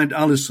behind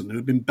Allison, who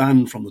had been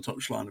banned from the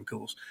touchline, of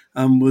course,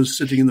 and was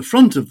sitting in the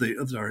front of the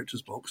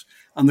director's box.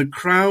 And the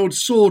crowd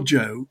saw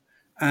Joe,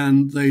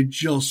 and they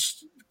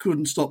just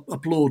couldn't stop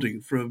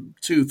applauding for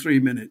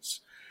 2-3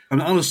 minutes.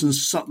 And Allison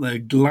sat there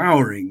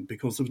glowering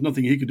because there was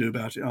nothing he could do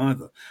about it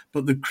either.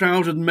 But the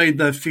crowd had made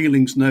their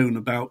feelings known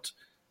about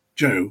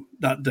Joe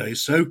that day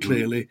so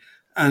clearly.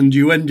 And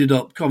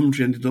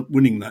Coventry ended up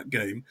winning that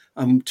game.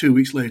 And 2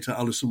 weeks later,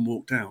 Allison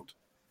walked out.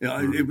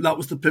 That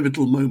was the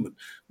pivotal moment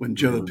when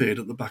Joe appeared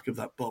at the back of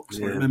that box.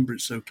 Yeah. I remember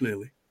it so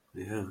clearly.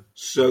 Yeah.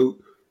 So,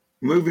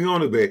 moving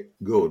on a bit,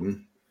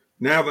 Gordon,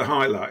 now the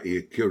highlight of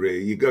your career,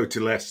 you go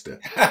to Leicester.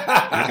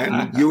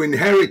 And you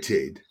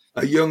inherited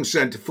a young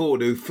centre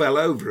forward who fell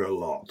over a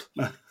lot.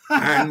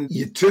 And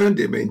you turned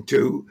him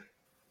into,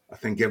 I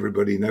think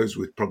everybody knows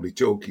we're probably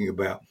talking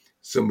about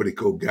somebody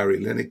called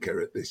Gary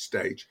Lineker at this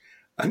stage,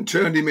 and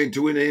turned him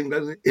into an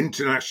England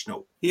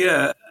international.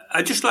 Yeah,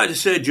 I'd just like to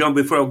say, John,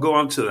 before I go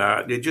on to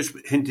that, you just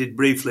hinted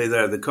briefly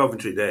there, the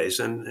Coventry days,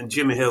 and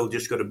Jimmy Hill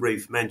just got a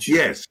brief mention.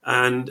 Yes.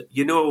 And,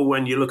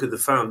 when you look at the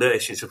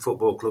foundations of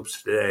football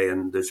clubs today,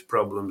 and there's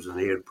problems and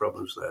here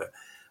problems there,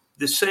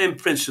 the same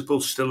principle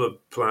still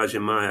applies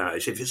in my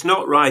eyes. If it's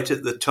not right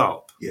at the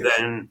top,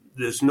 then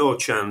there's no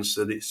chance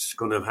that it's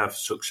going to have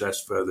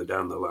success further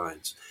down the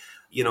lines.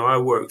 I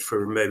worked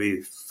for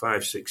maybe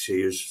 5-6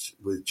 years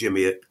with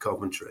Jimmy at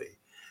Coventry,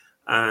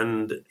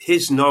 and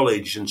his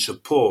knowledge and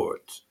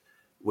support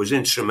was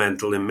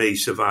instrumental in me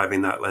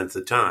surviving that length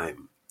of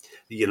time.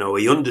 He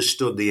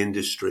understood the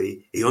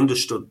industry, he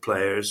understood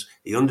players,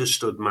 he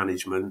understood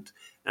management,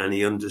 and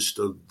he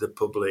understood the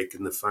public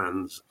and the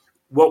fans.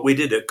 What we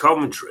did at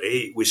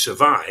Coventry, we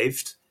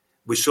survived.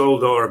 We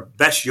sold our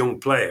best young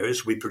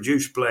players, we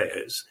produced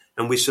players,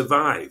 and we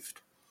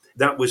survived.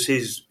 That was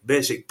his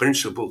basic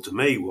principle to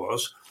me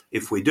was,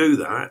 if we do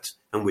that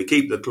and we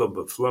keep the club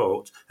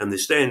afloat and they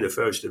stay in the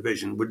first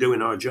division, we're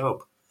doing our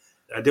job.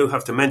 I do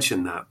have to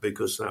mention that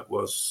because that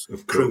was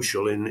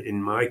crucial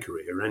in my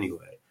career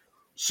anyway.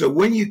 So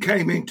when you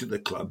came into the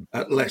club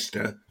at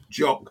Leicester,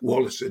 Jock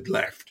Wallace had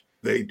left.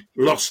 They'd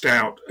lost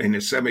out in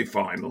a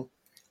semi-final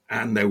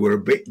and they were a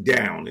bit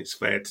down, it's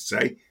fair to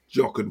say.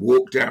 Jock had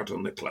walked out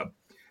on the club.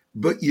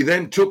 But you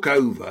then took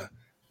over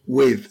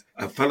with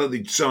a fellow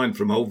that signed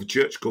from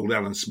Overchurch called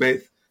Alan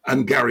Smith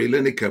and Gary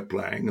Lineker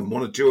playing and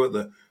one or two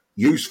other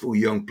useful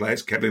young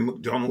players, Kevin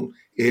McDonald,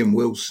 Ian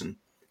Wilson,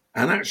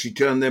 and actually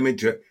turned them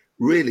into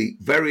really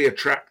very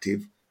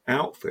attractive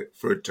outfit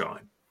for a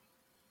time.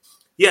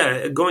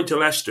 Yeah, going to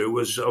Leicester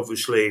was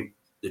obviously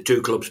the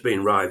two clubs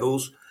being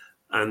rivals.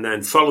 And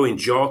then following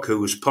Jock, who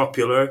was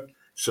popular,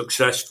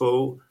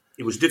 successful,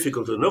 it was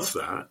difficult enough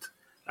that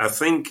I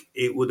think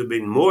it would have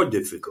been more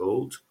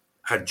difficult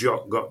had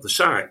Jock got the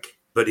sack.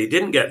 But he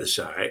didn't get the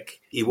sack.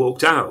 He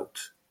walked out.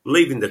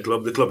 Leaving the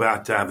club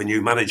had to have a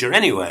new manager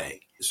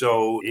anyway.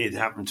 So it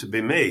happened to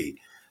be me.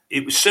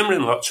 It was similar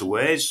in lots of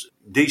ways.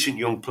 Decent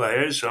young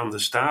players on the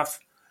staff,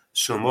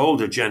 some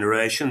older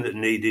generation that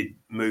needed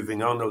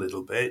moving on a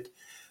little bit.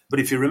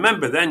 But if you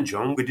remember then,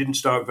 John, we didn't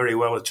start very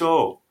well at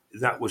all.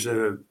 That was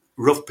a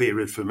rough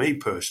period for me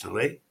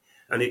personally.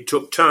 And it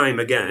took time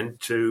again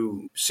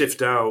to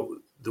sift out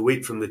the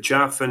wheat from the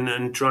chaff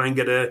and try and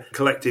get a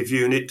collective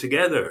unit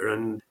together.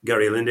 And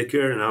Gary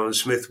Lineker and Alan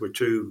Smith were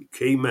two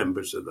key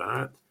members of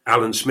that.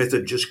 Alan Smith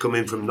had just come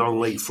in from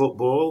non-league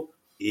football.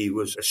 He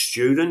was a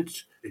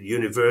student at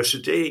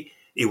university.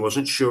 He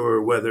wasn't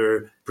sure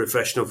whether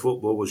professional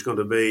football was going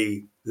to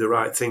be the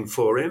right thing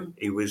for him.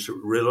 He was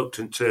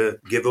reluctant to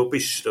give up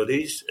his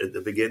studies at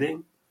the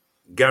beginning.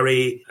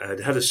 Gary had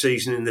had a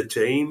season in the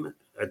team,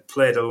 had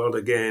played a lot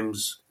of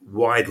games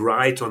wide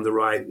right on the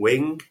right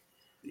wing.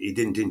 He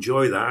didn't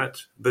enjoy that,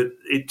 but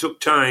it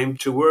took time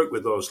to work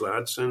with those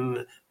lads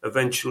and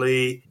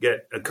eventually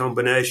get a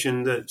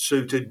combination that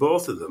suited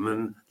both of them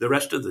and the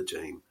rest of the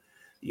team.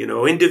 You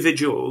know,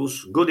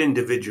 good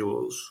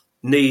individuals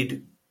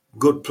need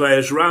good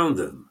players around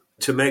them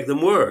to make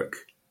them work.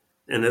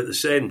 And at the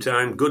same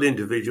time, good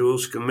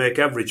individuals can make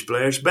average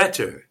players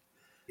better.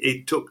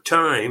 It took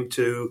time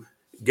to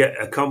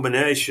get a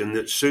combination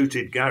that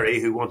suited Gary,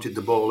 who wanted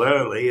the ball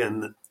early,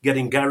 and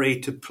getting Gary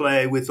to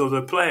play with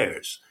other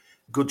players.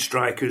 Good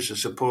strikers, I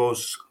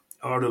suppose,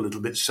 are a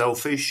little bit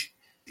selfish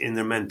in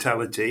their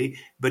mentality,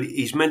 but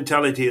his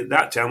mentality at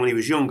that time when he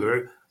was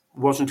younger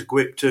wasn't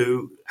equipped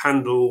to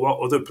handle what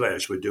other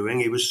players were doing.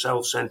 He was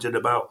self-centred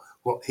about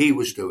what he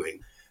was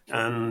doing.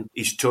 And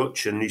his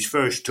touch and his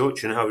first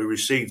touch and how he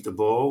received the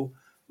ball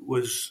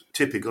was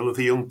typical of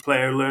a young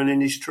player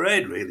learning his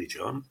trade, really,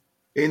 John.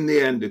 In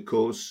the end, of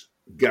course,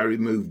 Gary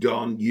moved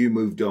on, you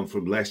moved on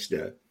from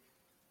Leicester,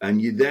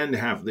 and you then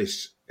have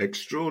this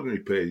extraordinary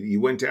period.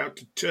 You went out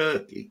to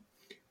Turkey,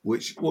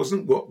 which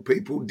wasn't what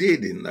people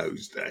did in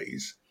those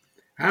days.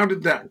 How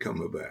did that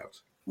come about?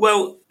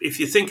 Well, if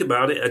you think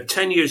about it, at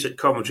 10 years at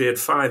Coventry, I had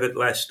 5 at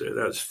Leicester.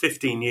 That's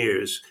 15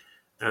 years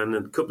and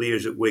a couple of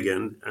years at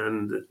Wigan.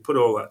 And put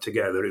all that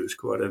together, it was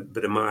quite a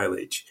bit of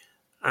mileage.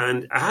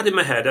 And I had in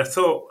my head, I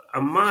thought I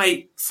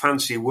might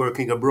fancy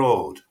working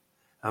abroad.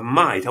 I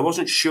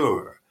wasn't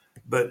sure,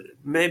 but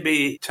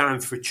maybe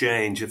time for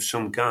change of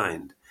some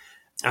kind.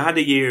 I had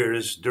a year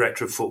as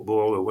director of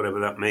football, or whatever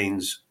that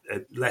means,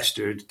 at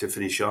Leicester to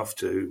finish off,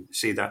 to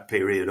see that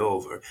period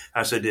over,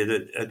 as I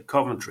did at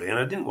Coventry, and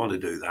I didn't want to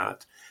do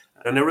that.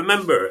 And I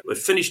remember we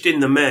finished in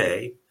the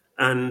May,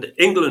 and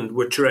England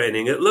were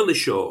training at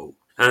Lilleshall,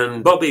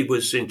 and Bobby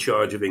was in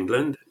charge of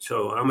England,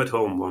 so I'm at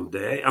home one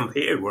day. I'm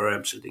here where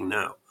I'm sitting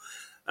now,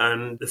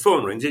 and the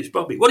phone rings. It's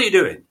Bobby. What are you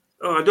doing?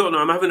 Oh, I don't know.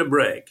 I'm having a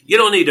break. You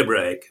don't need a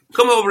break.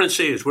 Come over and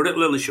see us. We're at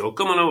Lilleshall.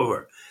 Come on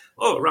over.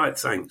 Oh, right,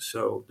 thanks.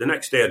 So the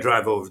next day I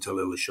drive over to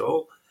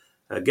Lilleshall.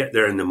 I get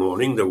there in the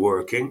morning. They're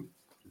working.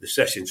 The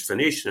session's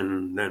finished,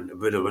 and then a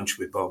bit of lunch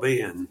with Bobby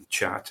and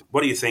chat.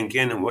 What are you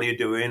thinking, and what are you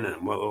doing,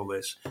 and what all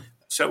this? I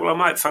said, well, I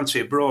might fancy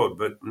abroad,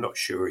 but I'm not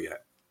sure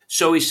yet.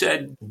 So he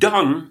said,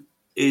 Don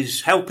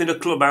is helping a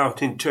club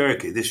out in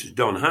Turkey. This is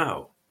Don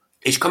Howe.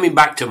 He's coming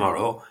back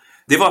tomorrow.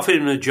 They've offered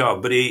him a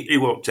job, but he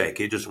won't take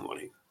it. He doesn't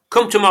want it.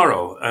 Come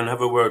tomorrow and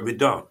have a word with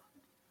Don.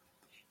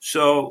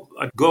 So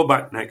I'd go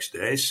back next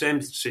day,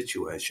 same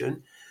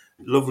situation,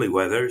 lovely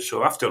weather.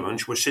 So after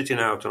lunch, we're sitting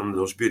out on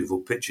those beautiful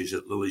pitches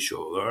at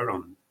Lilleshall there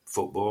on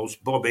footballs,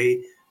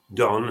 Bobby,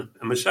 Don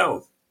and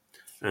myself.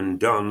 And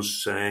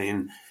Don's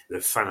saying, they're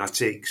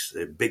fanatics,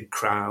 they're big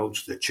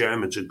crowds, the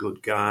chairman's a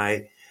good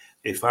guy.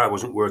 If I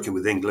wasn't working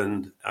with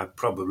England, I'd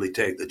probably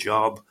take the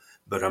job,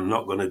 but I'm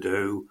not going to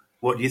do.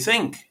 What do you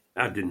think?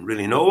 I didn't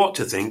really know what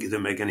to think. It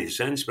didn't make any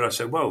sense. But I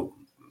said, well,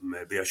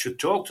 maybe I should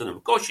talk to them.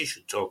 Of course you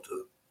should talk to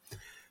them.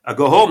 I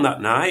go home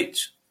that night.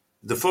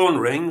 The phone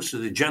rings.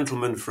 There's a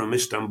gentleman from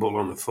Istanbul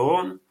on the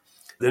phone.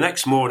 The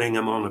next morning,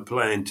 I'm on a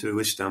plane to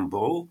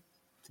Istanbul.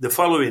 The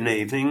following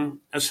evening,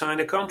 I sign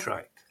a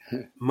contract.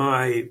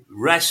 My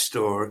rest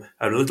or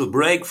a little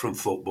break from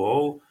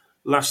football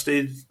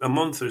lasted a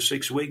month or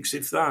 6 weeks,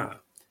 if that.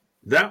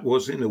 That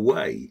was, in a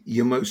way,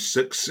 your most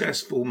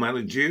successful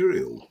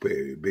managerial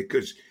period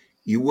because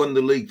you won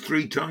the league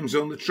 3 times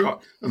on the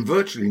trot and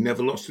virtually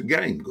never lost a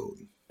game,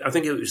 Gordon. I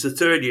think it was the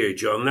third year,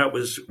 John. That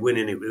was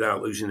winning it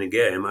without losing a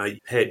game. I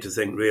hate to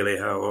think really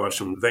how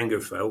Arsene Wenger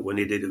felt when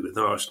he did it with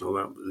Arsenal.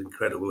 That was an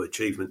incredible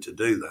achievement to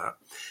do that.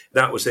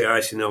 That was the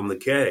icing on the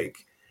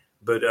cake.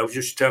 But I was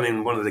just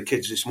telling one of the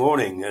kids this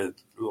morning,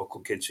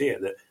 local kids here,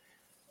 that,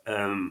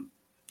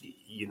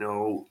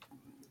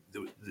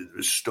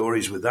 there's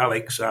stories with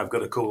Alex. I've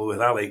got a call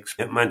with Alex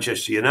at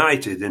Manchester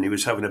United, and he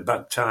was having a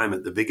bad time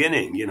at the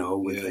beginning,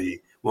 with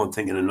the one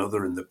thing and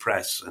another in the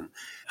press and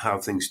how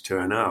things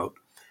turn out.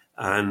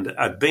 And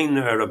I'd been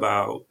there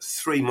about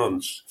 3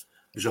 months.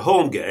 It was a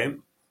home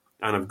game,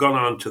 And I've gone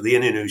on to the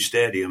Innu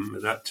Stadium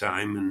at that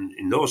time, and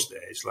in those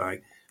days,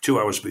 like 2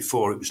 hours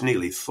before, it was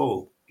nearly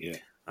full. Yeah.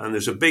 And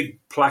there's a big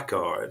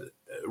placard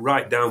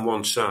right down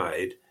one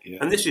side,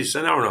 and this is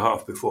an hour and a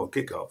half before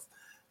kickoff,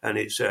 and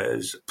it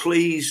says,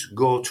 "Please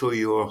go to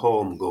your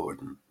home,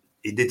 Gordon."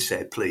 He did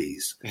say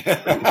please.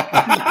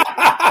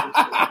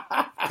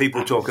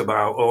 People talk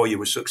about, oh, you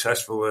were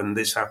successful and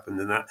this happened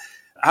and that.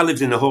 I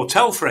lived in a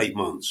hotel for 8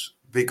 months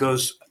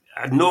because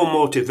I had no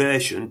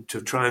motivation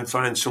to try and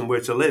find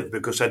somewhere to live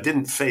because I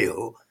didn't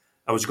feel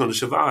I was going to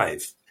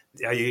survive.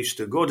 I used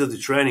to go to the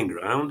training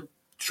ground,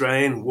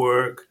 train,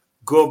 work,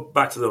 go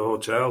back to the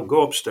hotel,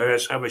 go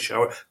upstairs, have a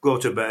shower, go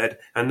to bed,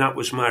 and that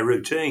was my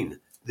routine.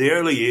 The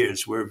early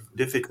years were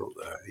difficult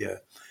there, yeah.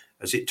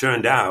 As it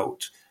turned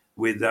out,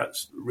 with that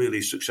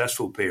really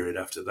successful period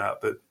after that.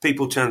 But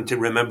people tend to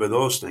remember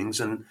those things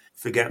and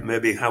forget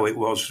maybe how it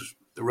was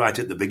right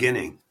at the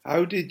beginning.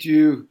 Would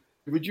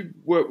you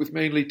work with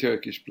mainly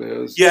Turkish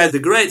players? Yeah, the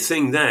great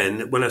thing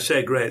then, when I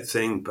say great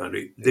thing,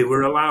 Paddy, they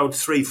were allowed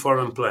 3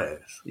 foreign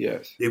players.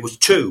 Yes. It was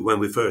 2 when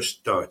we first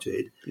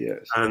started.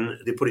 Yes. And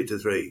they put it to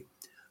 3.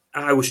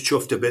 I was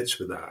chuffed to bits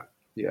with that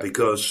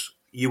because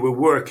you were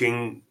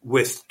working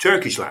with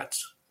Turkish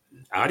lads.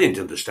 I didn't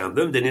understand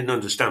them. They didn't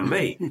understand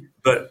me.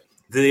 But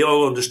they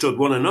all understood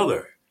one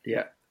another.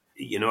 Yeah.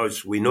 You know,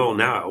 as we know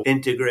now,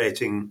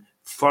 integrating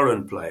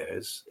foreign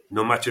players,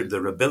 no matter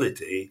their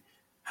ability,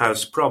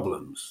 has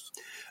problems.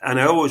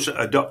 And I always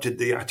adopted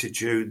the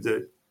attitude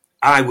that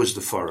I was the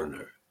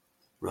foreigner,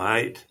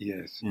 right?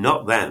 Yes.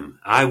 Not them.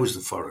 I was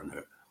the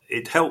foreigner.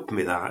 It helped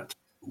me that.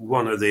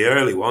 One of the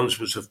early ones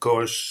was, of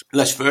course,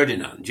 Les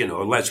Ferdinand. You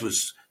know, Les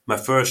was my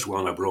first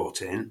one I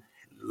brought in.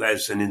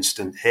 Les, an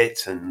instant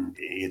hit, and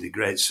he had a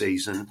great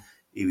season.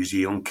 He was a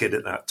young kid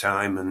at that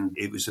time, and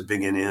it was the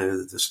beginning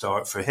of the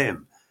start for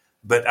him.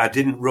 But I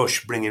didn't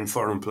rush bringing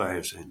foreign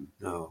players in,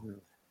 no.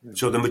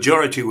 So the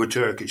majority were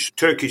Turkish.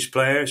 Turkish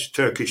players,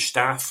 Turkish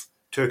staff,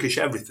 Turkish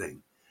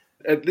everything.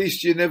 At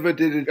least you never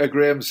did a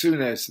Graham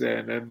Souness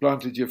then and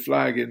planted your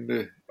flag in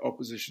the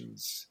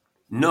opposition's...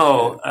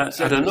 No, I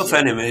had enough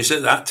enemies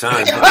at that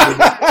time,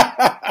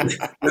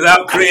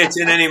 without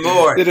creating any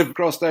more. They'd have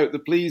crossed out the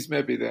please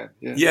maybe then.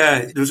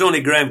 Yeah, there was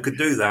only Graham could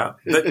do that.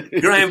 But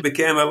Graham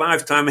became a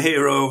lifetime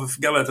hero of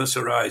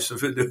Galatasaray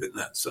for doing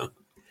that.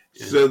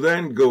 So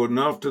then, Gordon,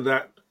 after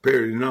that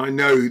period, and I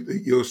know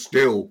that you're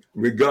still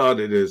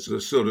regarded as a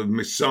sort of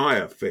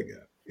messiah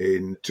figure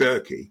in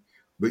Turkey,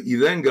 but you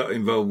then got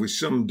involved with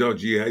some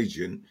dodgy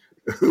agent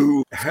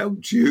who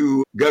helped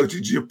you go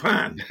to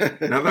Japan.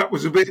 Now, that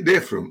was a bit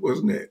different,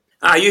 wasn't it?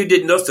 You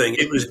did nothing.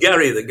 It was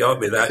Gary that got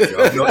me that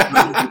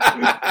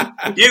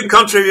job. You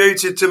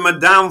contributed to my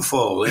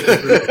downfall.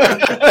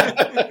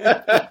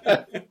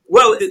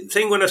 Well, the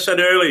thing when I said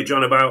earlier,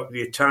 John, about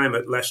your time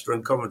at Leicester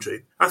and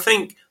Coventry, I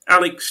think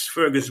Alex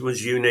Ferguson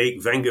was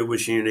unique, Wenger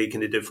was unique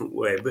in a different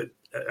way. But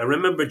I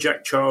remember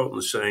Jack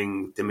Charlton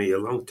saying to me a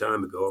long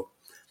time ago,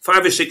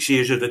 5 or 6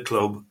 years at the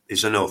club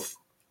is enough.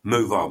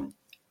 Move on.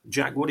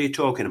 Jack, what are you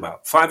talking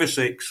about? 5 or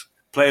 6,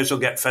 players will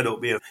get fed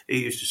up here.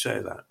 He used to say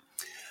that.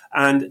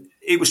 And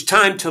it was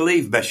time to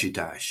leave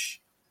Beşiktaş.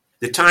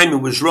 The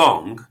timing was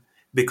wrong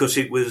because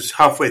it was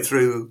halfway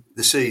through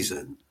the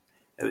season.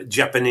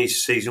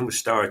 Japanese season was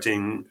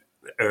starting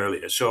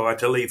earlier, so I had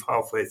to leave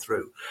halfway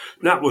through.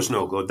 That was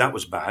no good. That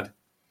was bad.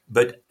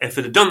 But if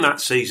it had done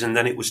that season,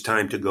 then it was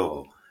time to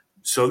go.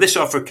 So this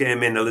offer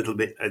came in a little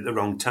bit at the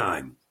wrong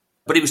time.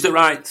 But it was the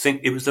right thing.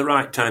 It was the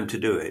right time to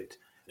do it.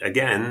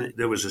 Again,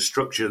 there was a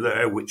structure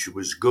there which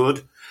was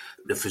good.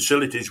 The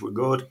facilities were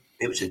good.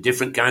 It was a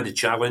different kind of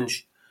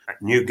challenge. I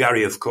knew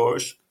Gary, of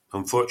course.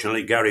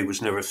 Unfortunately, Gary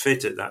was never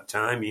fit at that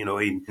time. You know,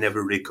 he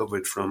never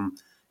recovered from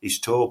his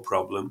toe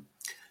problem.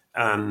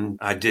 And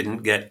I didn't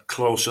get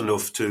close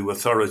enough to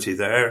authority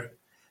there.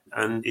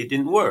 And it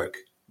didn't work.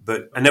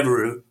 But I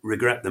never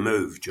regret the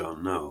move,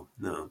 John. No.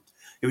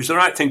 It was the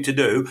right thing to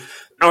do.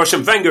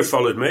 Arsene Wenger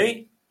followed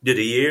me, did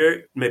a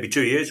year, maybe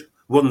 2 years,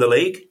 won the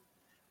league.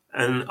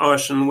 And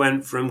Arsene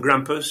went from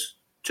Grampus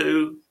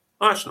to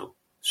Arsenal.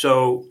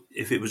 So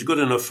if it was good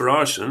enough for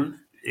Arsene,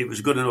 it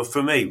was good enough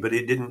for me, but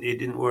it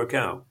didn't work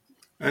out.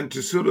 And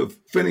to sort of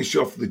finish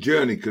off the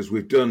journey, because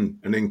we've done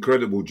an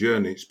incredible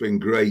journey, it's been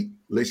great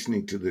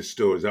listening to the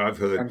stories. I've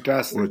heard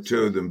Fantastic. 1 or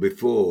 2 of them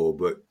before,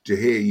 but to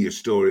hear your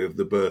story of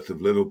the birth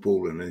of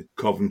Liverpool and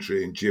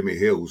Coventry and Jimmy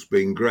Hill's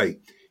been great.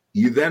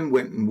 You then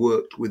went and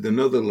worked with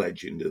another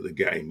legend of the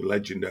game, a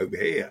legend over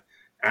here,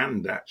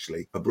 and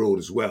actually abroad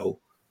as well,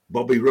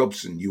 Bobby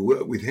Robson. You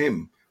worked with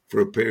him for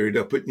a period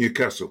up at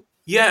Newcastle.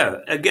 Yeah,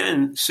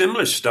 again,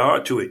 similar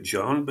start to it,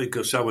 John,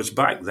 because I was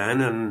back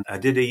then and I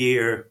did a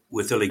year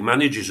with the League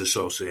Managers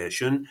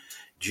Association.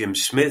 Jim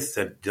Smith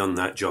had done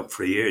that job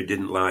for a year,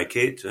 didn't like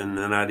it, and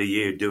then I had a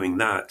year doing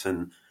that,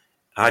 and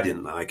I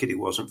didn't like it. It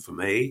wasn't for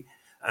me.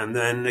 And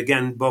then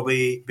again,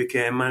 Bobby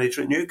became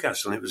manager at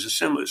Newcastle. And it was a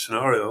similar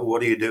scenario.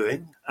 What are you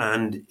doing?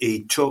 And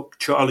he took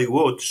Charlie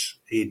Woods.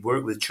 He'd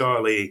worked with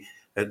Charlie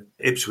at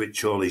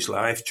Ipswich all his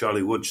life.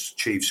 Charlie Woods,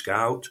 chief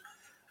scout,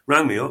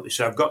 rang me up. He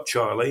said, I've got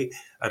Charlie.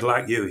 I'd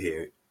like you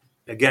here.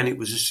 again, it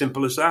was as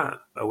simple as that.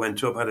 I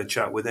went up, had a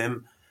chat with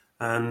him,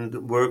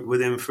 and worked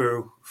with him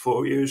for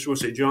 4 years,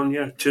 was it, John?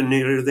 Yeah, to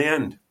near the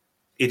end.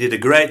 He did a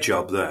great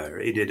job there.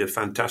 He did a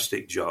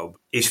fantastic job.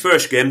 His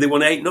first game, they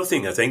won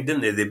 8-0, I think,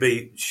 didn't they? They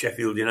beat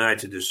Sheffield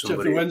United or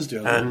somebody. Sheffield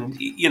Wednesday. And,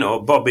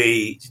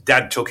 Bobby,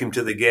 Dad took him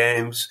to the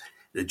games,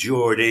 the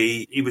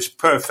Geordie. He was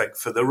perfect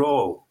for the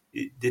role.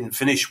 It didn't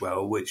finish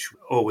well, which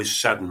always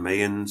saddened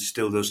me and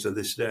still does to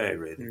this day,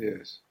 really.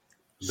 Yes.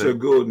 So,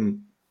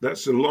 Gordon,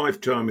 that's a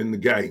lifetime in the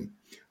game.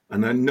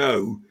 And I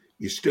know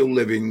you're still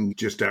living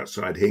just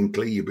outside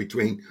Hinckley. You're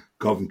between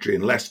Coventry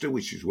and Leicester,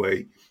 which is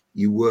where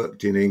you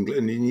worked in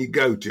England, and you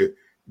go to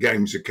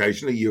games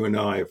occasionally. You and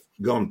I have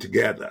gone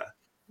together.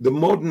 The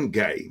modern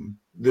game,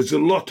 there's a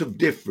lot of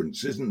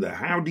difference, isn't there?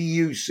 How do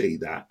you see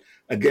that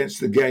against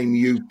the game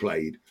you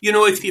played?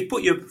 If you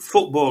put your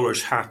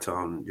footballer's hat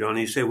on, John,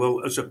 you say,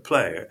 well, as a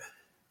player,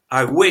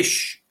 I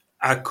wish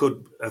I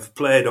could have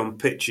played on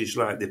pitches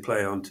like they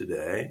play on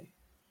today.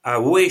 I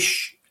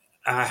wish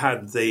I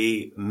had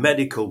the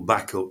medical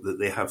backup that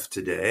they have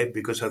today,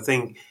 because I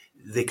think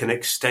they can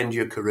extend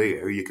your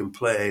career. You can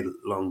play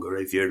longer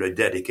if you're a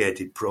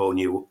dedicated pro and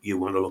you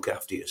want to look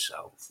after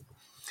yourself.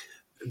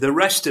 The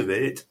rest of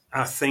it,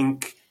 I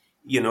think,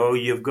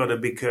 you've got to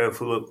be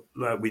careful of,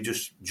 like we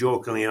just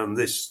jokingly on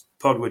this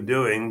pod we're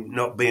doing,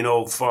 not being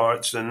old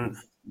farts and,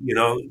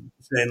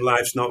 saying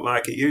life's not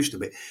like it used to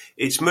be.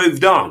 It's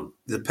moved on.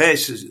 The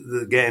pace of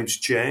the game's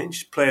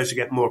changed. Players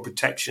get more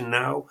protection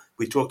now.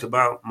 We talked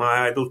about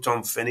my idol,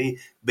 Tom Finney,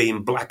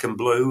 being black and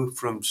blue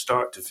from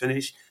start to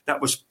finish.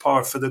 That was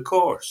par for the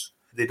course.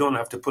 They don't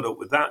have to put up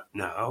with that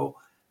now.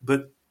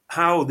 But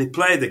how they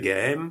play the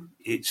game,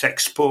 it's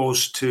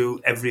exposed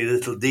to every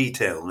little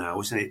detail now,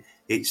 isn't it?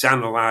 It's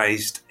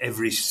analysed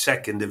every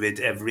second of it,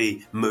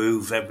 every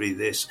move, every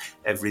this,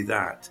 every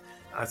that.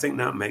 I think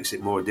that makes it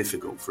more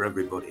difficult for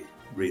everybody,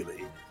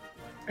 really.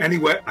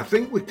 Anyway, I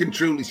think we can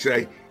truly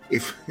say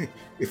if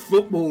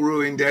football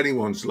ruined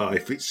anyone's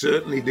life, it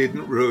certainly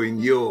didn't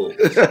ruin yours.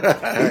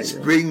 It's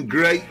been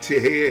great to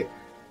hear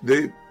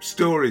the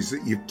stories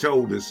that you've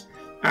told us.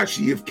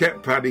 Actually, you've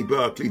kept Paddy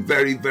Barclay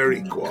very,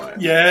 very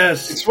quiet.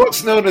 Yes. It's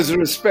what's known as a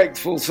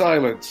respectful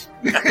silence.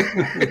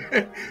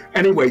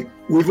 Anyway,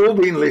 we've all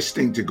been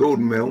listening to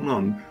Gordon Milne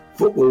on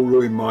Football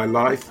Ruined My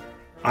Life.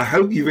 I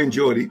hope you've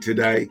enjoyed it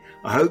today.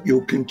 I hope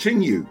you'll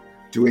continue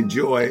to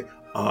enjoy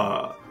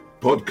our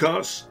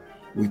podcasts.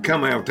 We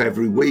come out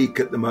every week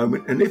at the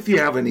moment. And if you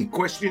have any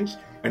questions,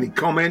 any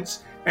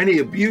comments, any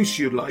abuse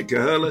you'd like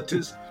to hurl at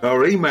us,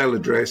 our email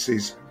address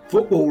is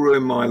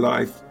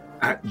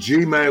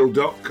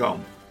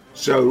footballruinmylife@gmail.com.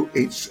 So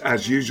it's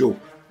as usual,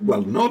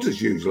 well, not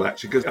as usual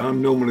actually, because I'm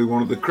normally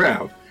one of the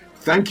crowd.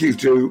 Thank you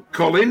to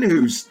Colin,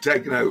 who's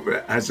taken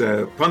over as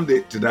a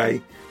pundit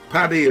today,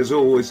 Paddy as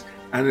always,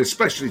 and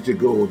especially to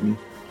Gordon.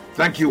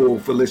 Thank you all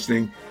for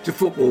listening to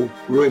Football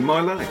Ruined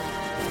My Life.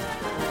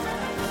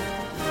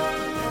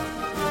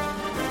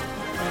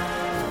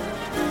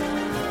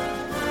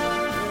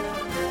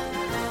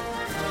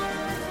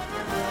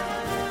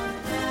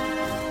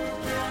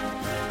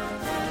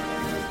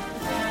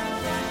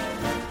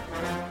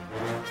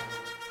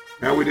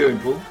 How are we doing,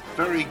 Paul?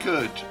 Very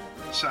good.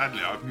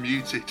 Sadly, I've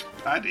muted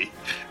Paddy.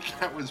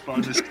 That was by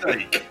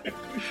mistake.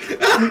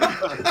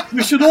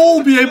 We should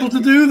all be able to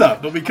do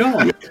that, but we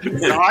can't.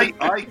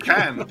 I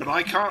can, but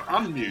I can't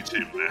unmute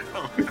him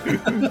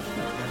now.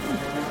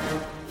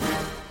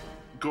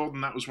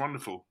 Gordon, that was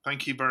wonderful.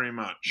 Thank you very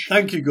much.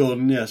 Thank you,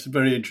 Gordon. Yes,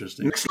 very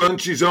interesting. Next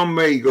lunch is on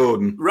me,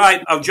 Gordon.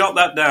 Right, I'll jot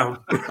that down.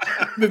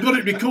 We've got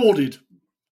it recorded.